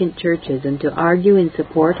in vacant churches and to argue in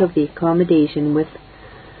support of the accommodation with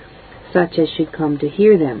such as should come to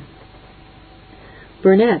hear them.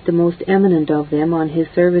 Burnet, the most eminent of them, on his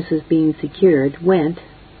services being secured, went,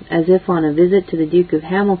 as if on a visit to the Duke of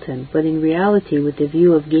Hamilton, but in reality with the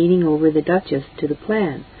view of gaining over the Duchess to the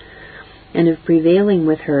plan, and of prevailing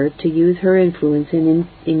with her to use her influence in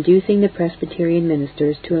inducing the Presbyterian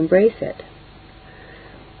ministers to embrace it.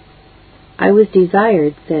 "I was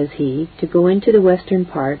desired," says he, "to go into the western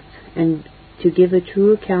parts, and to give a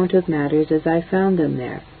true account of matters as I found them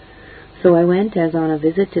there. So I went as on a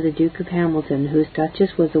visit to the Duke of Hamilton, whose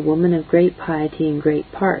Duchess was a woman of great piety and great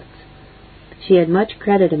parts. She had much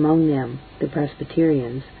credit among them, the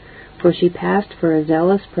Presbyterians, for she passed for a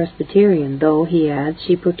zealous Presbyterian, though, he adds,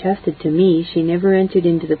 she protested to me she never entered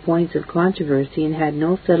into the points of controversy and had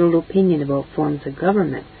no settled opinion about forms of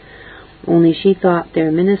government, only she thought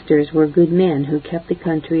their ministers were good men who kept the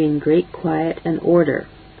country in great quiet and order.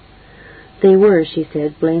 They were," she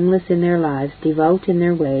said, "blameless in their lives, devout in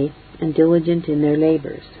their way, and diligent in their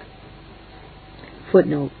labours."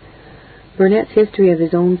 Footnote: Burnet's History of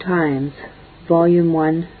His Own Times, Volume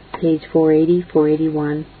 1, page 480,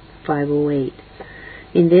 481, 508.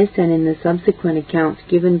 In this and in the subsequent accounts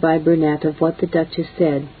given by Burnet of what the Duchess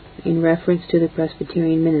said in reference to the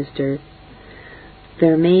Presbyterian minister,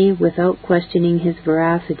 there may, without questioning his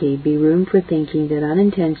veracity, be room for thinking that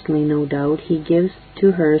unintentionally, no doubt, he gives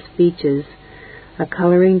to her speeches a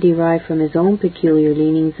colouring derived from his own peculiar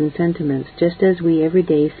leanings and sentiments, just as we every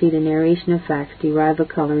day see the narration of facts derive a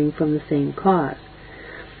colouring from the same cause.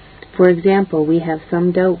 For example, we have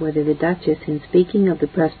some doubt whether the Duchess, in speaking of the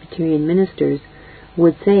Presbyterian ministers,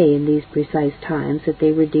 would say in these precise times that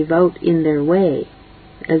they were devout in their way,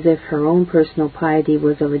 as if her own personal piety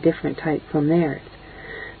was of a different type from theirs.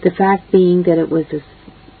 The fact being that it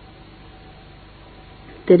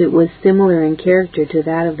was similar in character to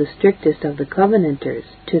that of the strictest of the Covenanters,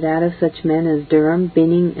 to that of such men as Durham,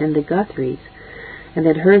 Binning, and the Guthries, and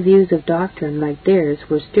that her views of doctrine, like theirs,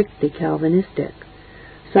 were strictly Calvinistic.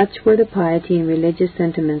 Such were the piety and religious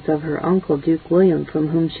sentiments of her uncle, Duke William, from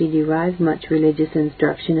whom she derived much religious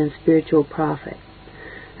instruction and spiritual profit,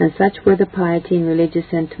 and such were the piety and religious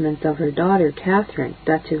sentiments of her daughter, Catherine,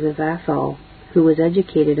 Duchess of Atholl, who was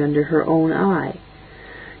educated under her own eye.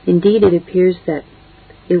 Indeed, it appears that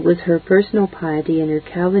it was her personal piety and her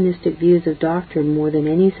Calvinistic views of doctrine more than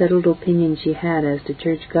any settled opinion she had as to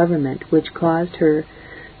church government which caused her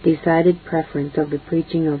decided preference of the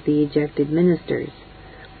preaching of the ejected ministers.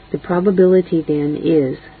 The probability, then,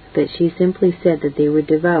 is that she simply said that they were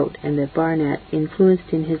devout, and that Burnet,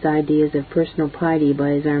 influenced in his ideas of personal piety by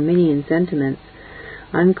his Arminian sentiments,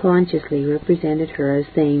 unconsciously represented her as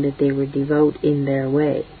saying that they were devout in their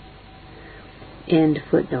way. End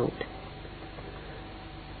footnote.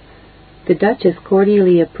 The Duchess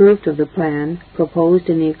cordially approved of the plan proposed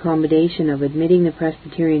in the accommodation of admitting the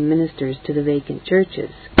Presbyterian ministers to the vacant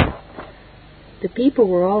churches. "The people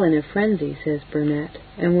were all in a frenzy," says Burnet,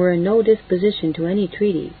 "and were in no disposition to any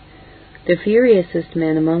treaty. The furiousest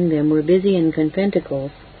men among them were busy in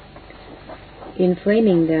conventicles,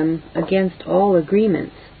 inflaming them against all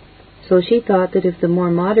agreements. So she thought that if the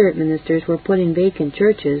more moderate ministers were put in vacant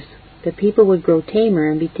churches, the people would grow tamer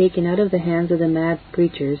and be taken out of the hands of the mad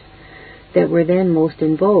preachers that were then most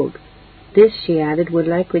in vogue. This," she added, "would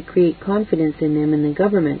likely create confidence in them in the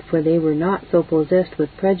government, for they were not so possessed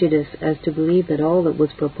with prejudice as to believe that all that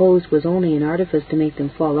was proposed was only an artifice to make them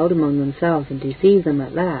fall out among themselves and deceive them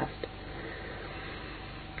at last."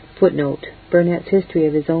 Footnote: Burnet's History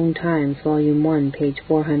of His Own Times, Volume 1, page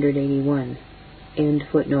 481. End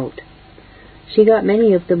footnote. She got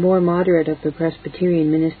many of the more moderate of the Presbyterian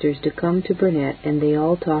ministers to come to Burnet, and they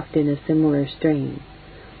all talked in a similar strain.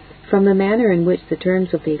 From the manner in which the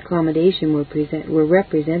terms of the accommodation were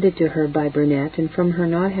represented to her by Burnet, and from her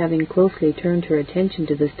not having closely turned her attention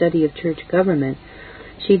to the study of church government,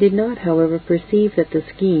 she did not, however, perceive that the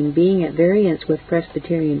scheme, being at variance with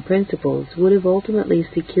Presbyterian principles, would have ultimately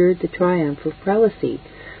secured the triumph of prelacy,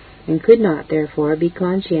 and could not, therefore, be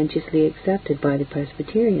conscientiously accepted by the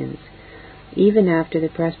Presbyterians. Even after the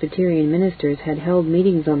Presbyterian ministers had held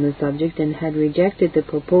meetings on the subject and had rejected the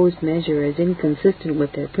proposed measure as inconsistent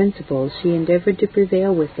with their principles, she endeavored to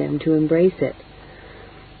prevail with them to embrace it.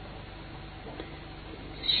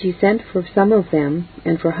 She sent for some of them,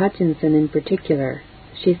 and for Hutchinson in particular.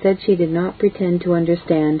 She said she did not pretend to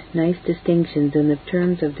understand nice distinctions in the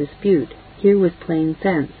terms of dispute. Here was plain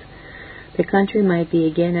sense. The country might be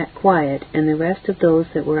again at quiet, and the rest of those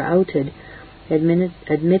that were outed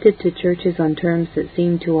admitted to churches on terms that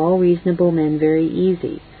seemed to all reasonable men very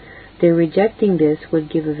easy. Their rejecting this would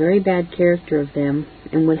give a very bad character of them,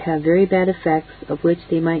 and would have very bad effects, of which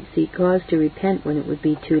they might see cause to repent when it would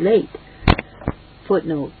be too late.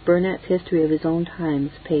 Footnote: Burnet's History of His Own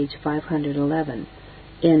Times, page 511.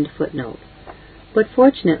 End footnote. But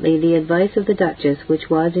fortunately the advice of the Duchess, which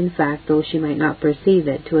was, in fact, though she might not perceive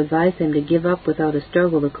it, to advise them to give up without a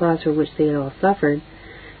struggle the cause for which they had all suffered,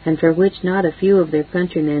 and for which not a few of their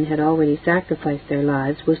countrymen had already sacrificed their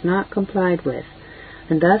lives, was not complied with,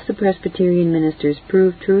 and thus the Presbyterian ministers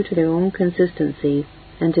proved true to their own consistency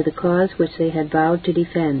and to the cause which they had vowed to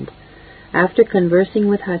defend. After conversing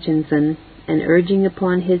with Hutchinson, and urging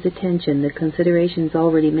upon his attention the considerations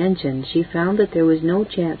already mentioned, she found that there was no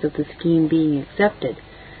chance of the scheme being accepted,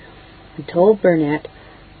 and told Burnet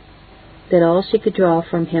that all she could draw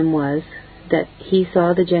from him was that he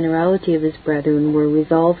saw the generality of his brethren were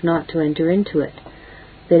resolved not to enter into it,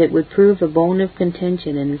 that it would prove a bone of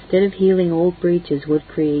contention, and instead of healing old breaches would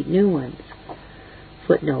create new ones.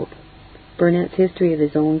 Footnote: Burnet's History of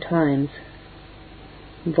His Own Times,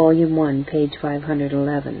 Volume 1, page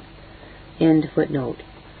 511. End footnote.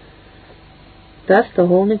 Thus the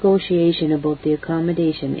whole negotiation about the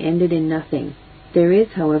accommodation ended in nothing. There is,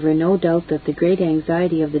 however, no doubt that the great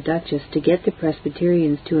anxiety of the Duchess to get the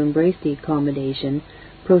Presbyterians to embrace the accommodation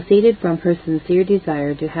proceeded from her sincere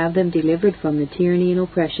desire to have them delivered from the tyranny and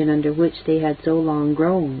oppression under which they had so long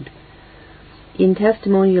groaned. In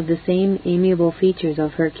testimony of the same amiable features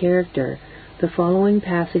of her character, the following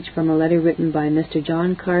passage from a letter written by Mr.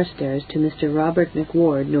 John Carstairs to Mr. Robert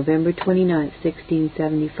McWard, November 29,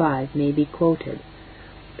 1675, may be quoted.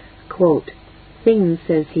 Quote, "Things,"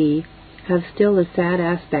 says he, "have still a sad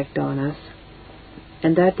aspect on us,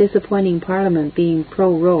 and that disappointing Parliament being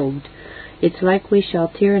prorogued, it's like we shall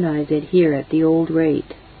tyrannize it here at the old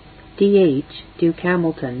rate. D.H., Duke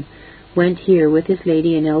Hamilton, went here with his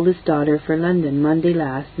lady and eldest daughter for London Monday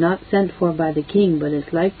last, not sent for by the King, but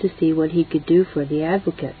as like to see what he could do for the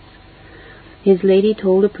advocates. His lady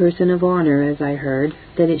told a person of honour, as I heard,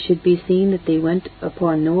 that it should be seen that they went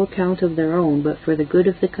upon no account of their own, but for the good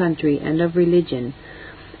of the country and of religion,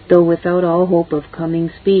 though without all hope of coming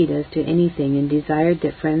speed as to anything, and desired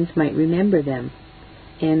that friends might remember them."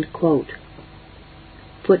 End quote.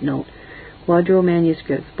 Footnote: Quadro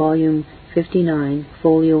Manuscripts, Volume 59,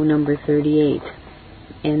 Folio number 38.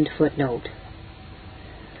 End footnote.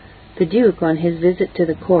 The Duke, on his visit to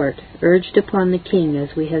the court, urged upon the King,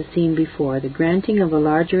 as we have seen before, the granting of a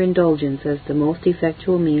larger indulgence as the most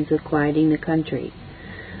effectual means of quieting the country,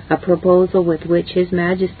 a proposal with which His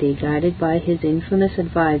Majesty, guided by his infamous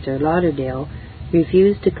adviser, Lauderdale,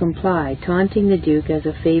 refused to comply, taunting the Duke as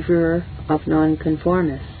a favourer of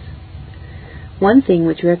nonconformists. One thing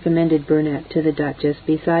which recommended Burnet to the Duchess,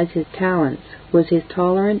 besides his talents, was his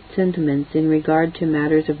tolerant sentiments in regard to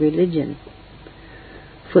matters of religion.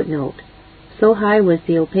 Footnote: So high was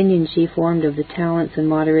the opinion she formed of the talents and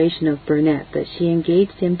moderation of Burnet that she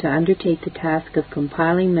engaged him to undertake the task of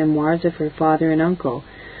compiling memoirs of her father and uncle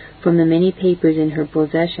from the many papers in her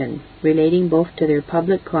possession, relating both to their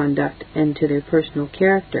public conduct and to their personal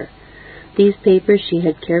character. These papers she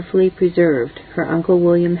had carefully preserved, her uncle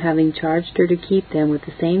William having charged her to keep them with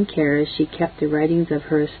the same care as she kept the writings of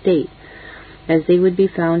her estate, as they would be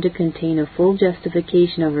found to contain a full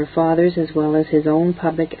justification of her father's as well as his own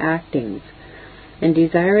public actings. And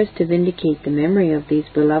desirous to vindicate the memory of these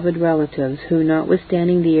beloved relatives, who,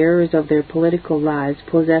 notwithstanding the errors of their political lives,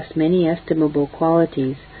 possessed many estimable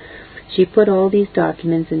qualities, she put all these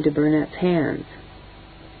documents into Burnet's hands.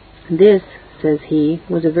 "This," says he,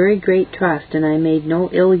 "was a very great trust, and I made no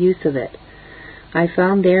ill use of it. I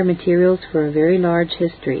found there materials for a very large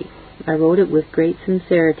history. I wrote it with great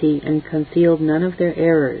sincerity, and concealed none of their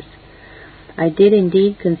errors. I did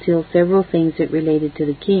indeed conceal several things that related to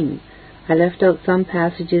the King. I left out some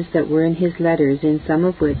passages that were in his letters, in some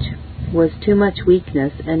of which was too much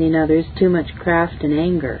weakness, and in others too much craft and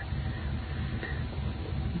anger.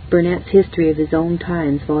 Burnet's History of His Own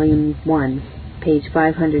Times, Volume 1, page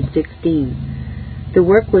 516. The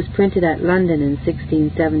work was printed at London in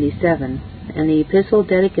 1677, and the epistle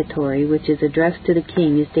dedicatory, which is addressed to the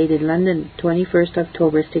king, is dated London, 21st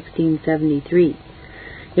October 1673.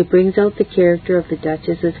 It brings out the character of the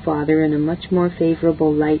Duchess's father in a much more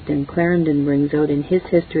favourable light than Clarendon brings out in his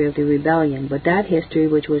history of the rebellion, but that history,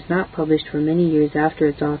 which was not published for many years after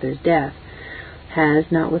its author's death, has,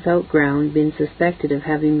 not without ground, been suspected of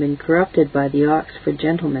having been corrupted by the Oxford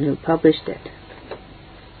gentleman who published it.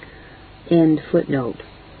 End footnote.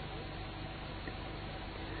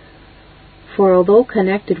 For although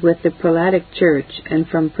connected with the Prelatic Church, and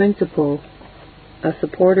from principle a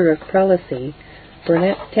supporter of prelacy,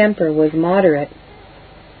 Burnet's temper was moderate,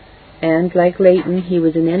 and, like Leighton, he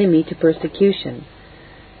was an enemy to persecution.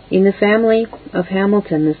 In the family of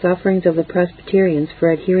Hamilton, the sufferings of the Presbyterians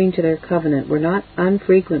for adhering to their covenant were not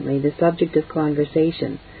unfrequently the subject of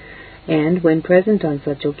conversation, and, when present on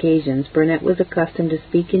such occasions, Burnet was accustomed to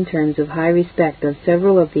speak in terms of high respect of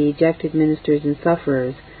several of the ejected ministers and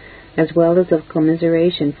sufferers, as well as of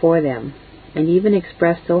commiseration for them, and even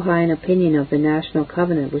expressed so high an opinion of the national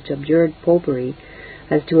covenant which abjured popery,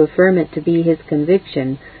 as to affirm it to be his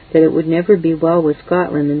conviction that it would never be well with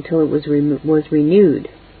Scotland until it was renewed.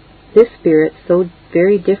 This spirit, so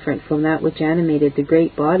very different from that which animated the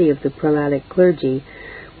great body of the prelatic clergy,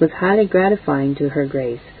 was highly gratifying to her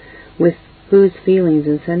Grace, with whose feelings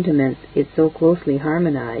and sentiments it so closely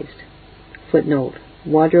harmonized. Footnote: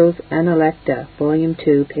 Wadrow's Analecta, Volume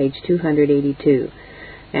 2, page 282,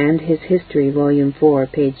 and his History, Volume 4,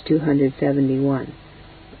 page 271.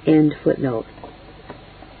 End footnote.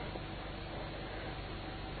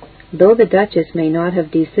 Though the Duchess may not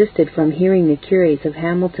have desisted from hearing the curates of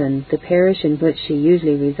Hamilton, the parish in which she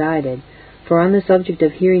usually resided, for on the subject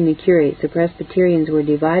of hearing the curates the Presbyterians were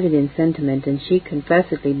divided in sentiment, and she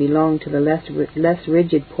confessedly belonged to the less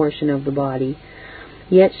rigid portion of the body,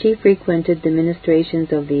 yet she frequented the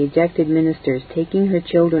ministrations of the ejected ministers, taking her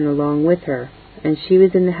children along with her, and she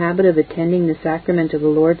was in the habit of attending the sacrament of the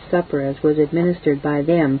Lord's Supper as was administered by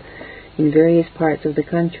them in various parts of the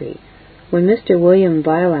country. When Mr. William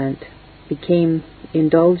Violent became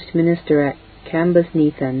indulged minister at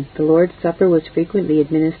Cambusnethan, the Lord's Supper was frequently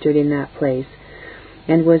administered in that place,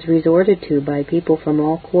 and was resorted to by people from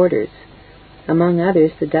all quarters. Among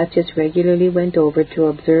others, the Duchess regularly went over to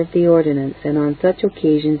observe the ordinance, and on such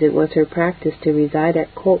occasions it was her practice to reside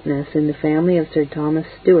at Coltness in the family of Sir Thomas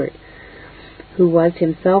Stuart, who was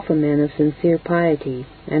himself a man of sincere piety,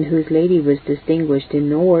 and whose lady was distinguished in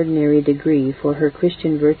no ordinary degree for her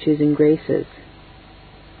Christian virtues and graces.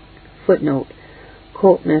 Footnote: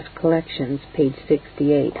 Coltness Collections, page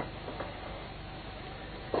 68.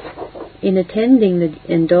 In attending the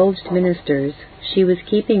indulged ministers, she was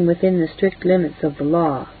keeping within the strict limits of the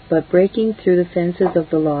law, but breaking through the fences of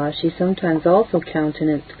the law, she sometimes also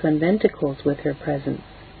countenanced conventicles with her presence.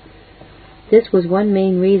 This was one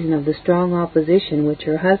main reason of the strong opposition which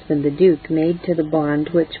her husband, the Duke, made to the bond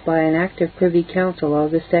which, by an act of Privy Council,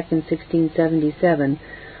 August 2, 1677,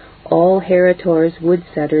 all heritors,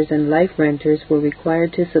 woodsetters, and life renters were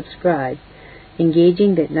required to subscribe,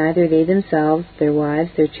 engaging that neither they themselves, their wives,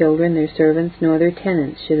 their children, their servants, nor their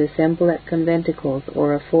tenants should assemble at conventicles,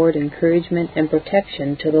 or afford encouragement and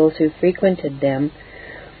protection to those who frequented them,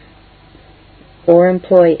 or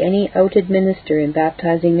employ any outed minister in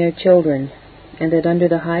baptizing their children, and that under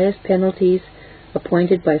the highest penalties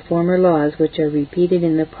appointed by former laws, which are repeated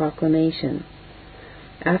in the proclamation.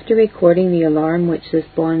 After recording the alarm which this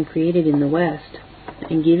bond created in the West,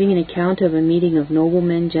 and giving an account of a meeting of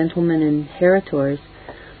noblemen, gentlemen, and heritors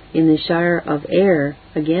in the shire of Ayr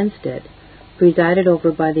against it, presided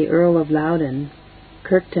over by the Earl of Loudon,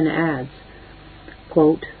 Kirkton adds,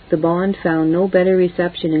 quote, "The bond found no better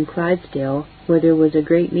reception in Clydesdale, where there was a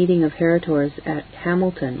great meeting of heritors at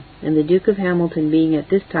Hamilton, and the Duke of Hamilton being at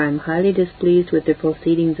this time highly displeased with the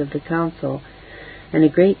proceedings of the council, and a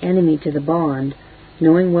great enemy to the bond,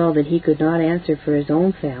 knowing well that he could not answer for his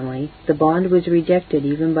own family, the bond was rejected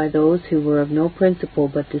even by those who were of no principle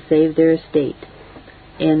but to save their estate."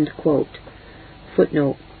 End quote.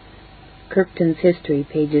 Footnote: Kirkton's History,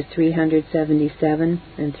 pages 377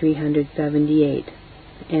 and 378.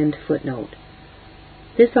 End footnote.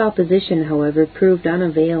 This opposition, however, proved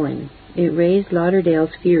unavailing. It raised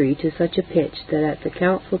Lauderdale's fury to such a pitch that at the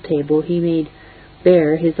council table he made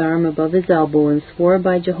bare his arm above his elbow and swore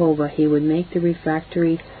by Jehovah he would make the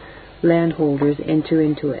refractory landholders enter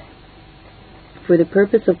into it. For the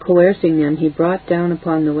purpose of coercing them, he brought down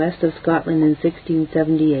upon the west of Scotland in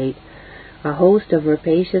 1678 a host of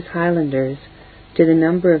rapacious Highlanders to the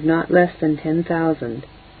number of not less than 10,000.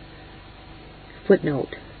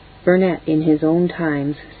 Footnote: Burnet in his own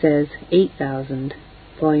Times says 8,000,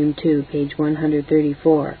 Volume 2, page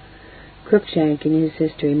 134. Cruikshank in his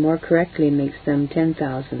history more correctly makes them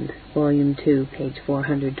 10,000, Volume 2, page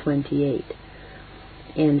 428.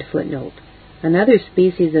 End footnote. Another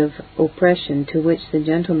species of oppression to which the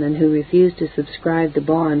gentlemen who refused to subscribe the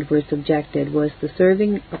bond were subjected was the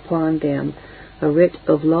serving upon them a writ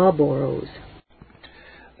of law borrows.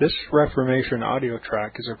 This Reformation audio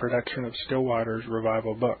track is a production of Stillwater's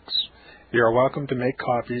Revival Books. You are welcome to make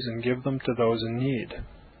copies and give them to those in need.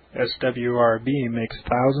 SWRB makes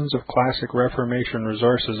thousands of classic Reformation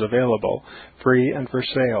resources available, free and for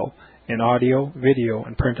sale, in audio, video,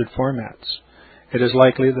 and printed formats. It is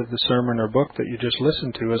likely that the sermon or book that you just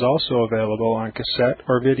listened to is also available on cassette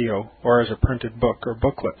or video, or as a printed book or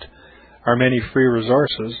booklet. Our many free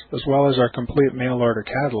resources, as well as our complete mail-order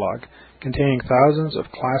catalog, containing thousands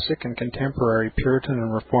of classic and contemporary Puritan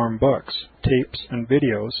and Reformed books, tapes, and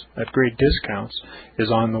videos at great discounts,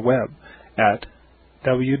 is on the web at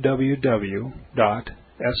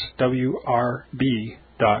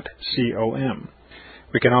www.swrb.com.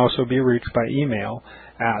 We can also be reached by email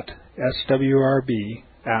at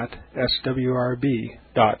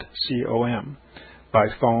swrb@swrb.com, by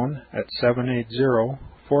phone at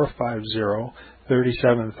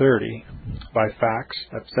 780-450-3730, by fax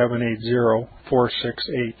at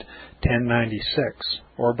 780-468-1096,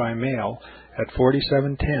 or by mail at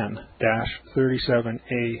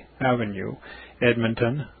 4710-37A Avenue,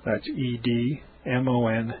 Edmonton, that's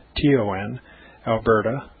Edmonton,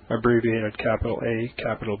 Alberta, abbreviated capital A,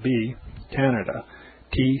 capital B, Canada,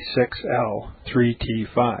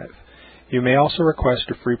 T6L3T5. You may also request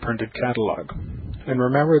a free printed catalog. And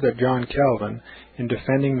remember that John Calvin, in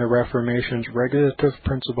defending the Reformation's regulative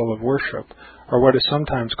principle of worship, or what is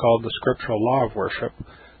sometimes called the scriptural law of worship,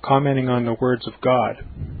 commenting on the words of God,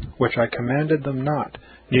 which I commanded them not,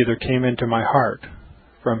 neither came into my heart,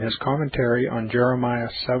 from his commentary on Jeremiah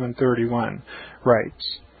 7:31,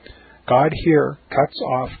 writes, God here cuts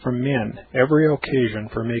off from men every occasion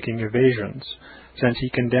for making evasions, since he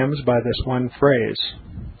condemns by this one phrase,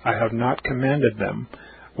 I have not commanded them,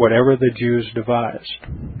 whatever the Jews devised.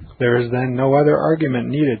 There is then no other argument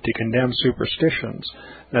needed to condemn superstitions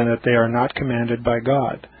than that they are not commanded by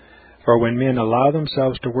God. For when men allow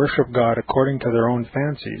themselves to worship God according to their own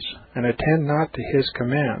fancies, and attend not to his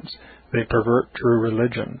commands, they pervert true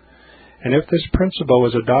religion. And if this principle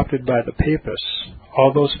was adopted by the Papists,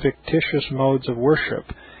 all those fictitious modes of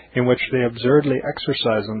worship in which they absurdly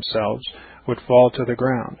exercise themselves would fall to the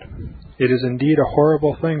ground. It is indeed a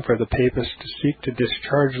horrible thing for the Papists to seek to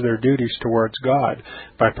discharge their duties towards God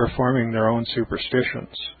by performing their own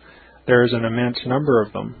superstitions. There is an immense number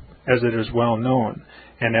of them, as it is well known,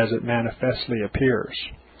 and as it manifestly appears.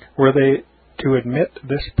 Were they to admit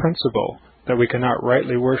this principle, that we cannot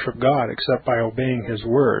rightly worship God except by obeying his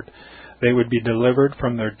word, they would be delivered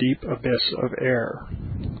from their deep abyss of error.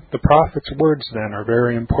 The prophet's words, then, are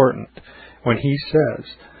very important, when he says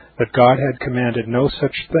that God had commanded no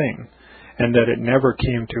such thing, and that it never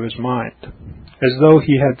came to his mind, as though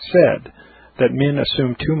he had said that men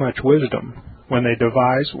assume too much wisdom when they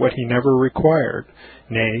devise what he never required,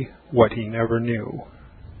 nay, what he never knew.